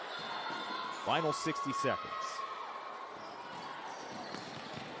 Final 60 seconds.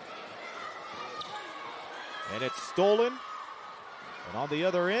 And it's stolen. And on the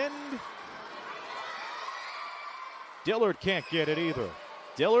other end, Dillard can't get it either.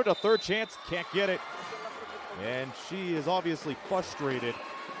 Dillard, a third chance, can't get it. And she is obviously frustrated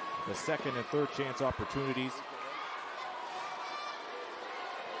with the second and third chance opportunities.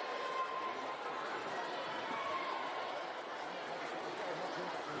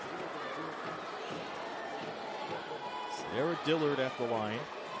 Sarah Dillard at the line.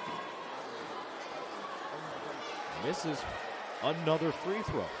 Misses another free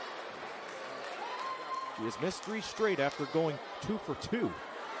throw. She has missed 3 straight after going 2 for 2.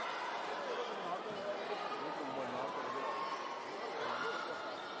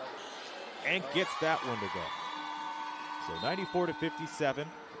 And gets that one to go. So 94-57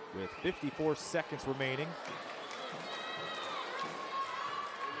 with 54 seconds remaining.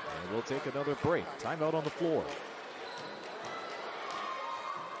 And we'll take another break. Timeout on the floor.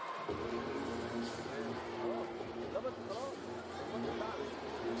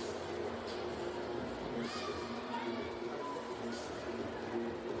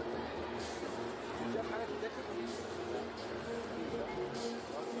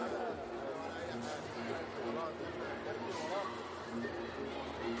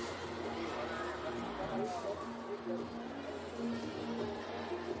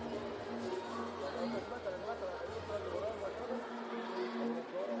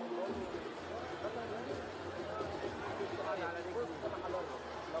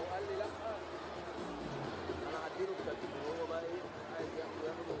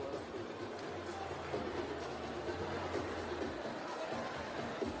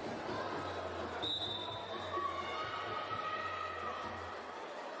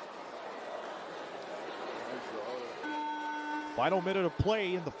 Final minute of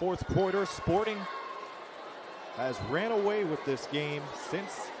play in the fourth quarter. Sporting has ran away with this game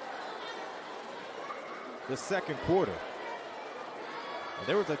since the second quarter. And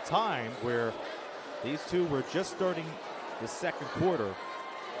there was a time where these two were just starting the second quarter,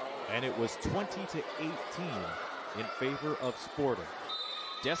 and it was 20-18 in favor of Sporting.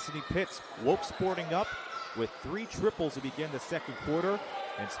 Destiny Pitts woke Sporting up with 3 triples to begin the second quarter,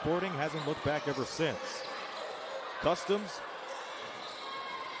 and Sporting hasn't looked back ever since. Customs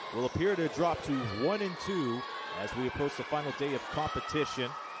will appear to drop to 1-2 as we approach the final day of competition.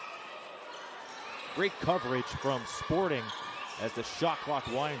 Great coverage from Sporting as the shot clock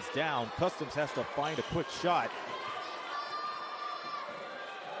winds down. Customs has to find a quick shot.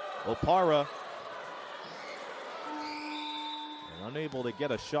 Opara unable to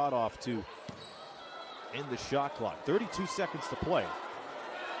get a shot off to end the shot clock. 32 seconds to play.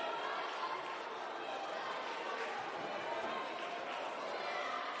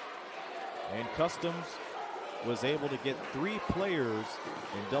 And Customs was able to get 3 players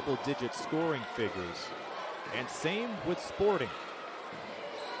in double-digit scoring figures. And same with Sporting.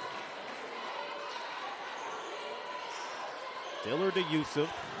 Dillard to Yusuf.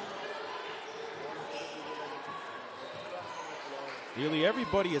 Nearly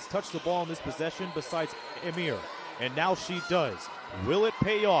everybody has touched the ball in this possession besides Emir. And now she does. Will it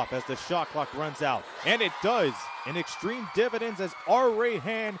pay off as the shot clock runs out? And it does. In extreme dividends as R.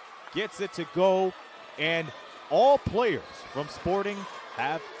 Rayhan gets it to go. And all players from Sporting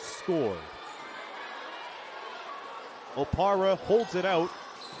have scored. Opara holds it out.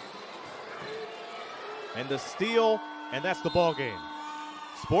 And the steal, and that's the ball game.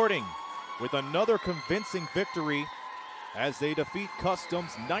 Sporting with another convincing victory as they defeat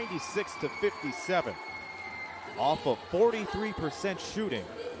Customs 96-57 off of 43% shooting.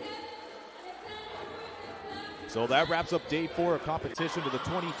 So that wraps up day 4 of competition to the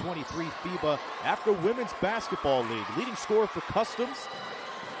 2023 FIBA Africa Women's Basketball League. Leading scorer for Customs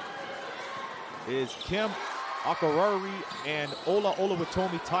is Kim Akarari and Ola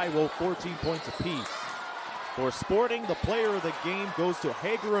Olawatomi Taiwo, 14 points apiece. For Sporting, the player of the game goes to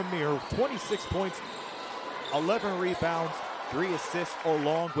Hagar Amir, 26 points, 11 rebounds, 3 assists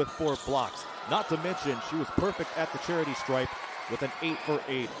along with 4 blocks. Not to mention, she was perfect at the charity stripe with an 8 for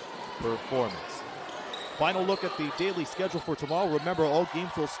 8 performance. Final look at the daily schedule for tomorrow. Remember, all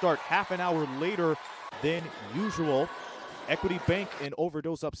games will start half an hour later than usual. Equity Bank and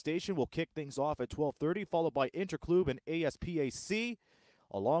Overdose Upstation will kick things off at 12:30, followed by Interclube and ASPAC,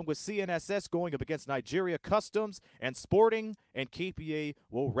 along with CNSS going up against Nigeria Customs, and Sporting and KPA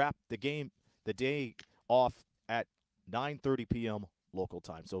will wrap the day off at 9:30 p.m. local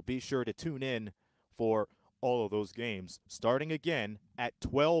time. So be sure to tune in for all of those games, starting again at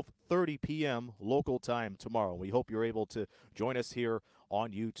 12:30 p.m. local time tomorrow. We hope you're able to join us here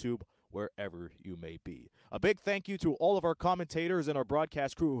on YouTube, wherever you may be. A big thank you to all of our commentators and our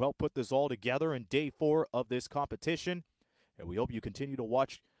broadcast crew who helped put this all together in day 4 of this competition. And we hope you continue to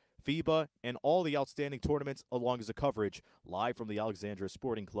watch FIBA and all the outstanding tournaments along as the coverage live from the Alexandria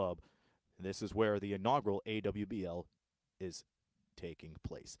Sporting Club. And this is where the inaugural AWBL is taking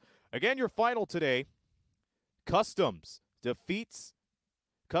place. Again, your final today, Customs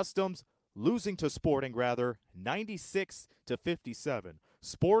losing to Sporting, 96-57.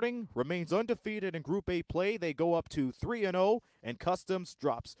 Sporting remains undefeated in Group A play. They go up to 3-0, and Customs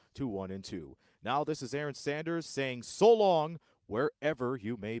drops to 1-2. Now this is Aaron Sanders saying so long wherever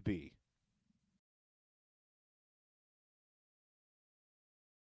you may be.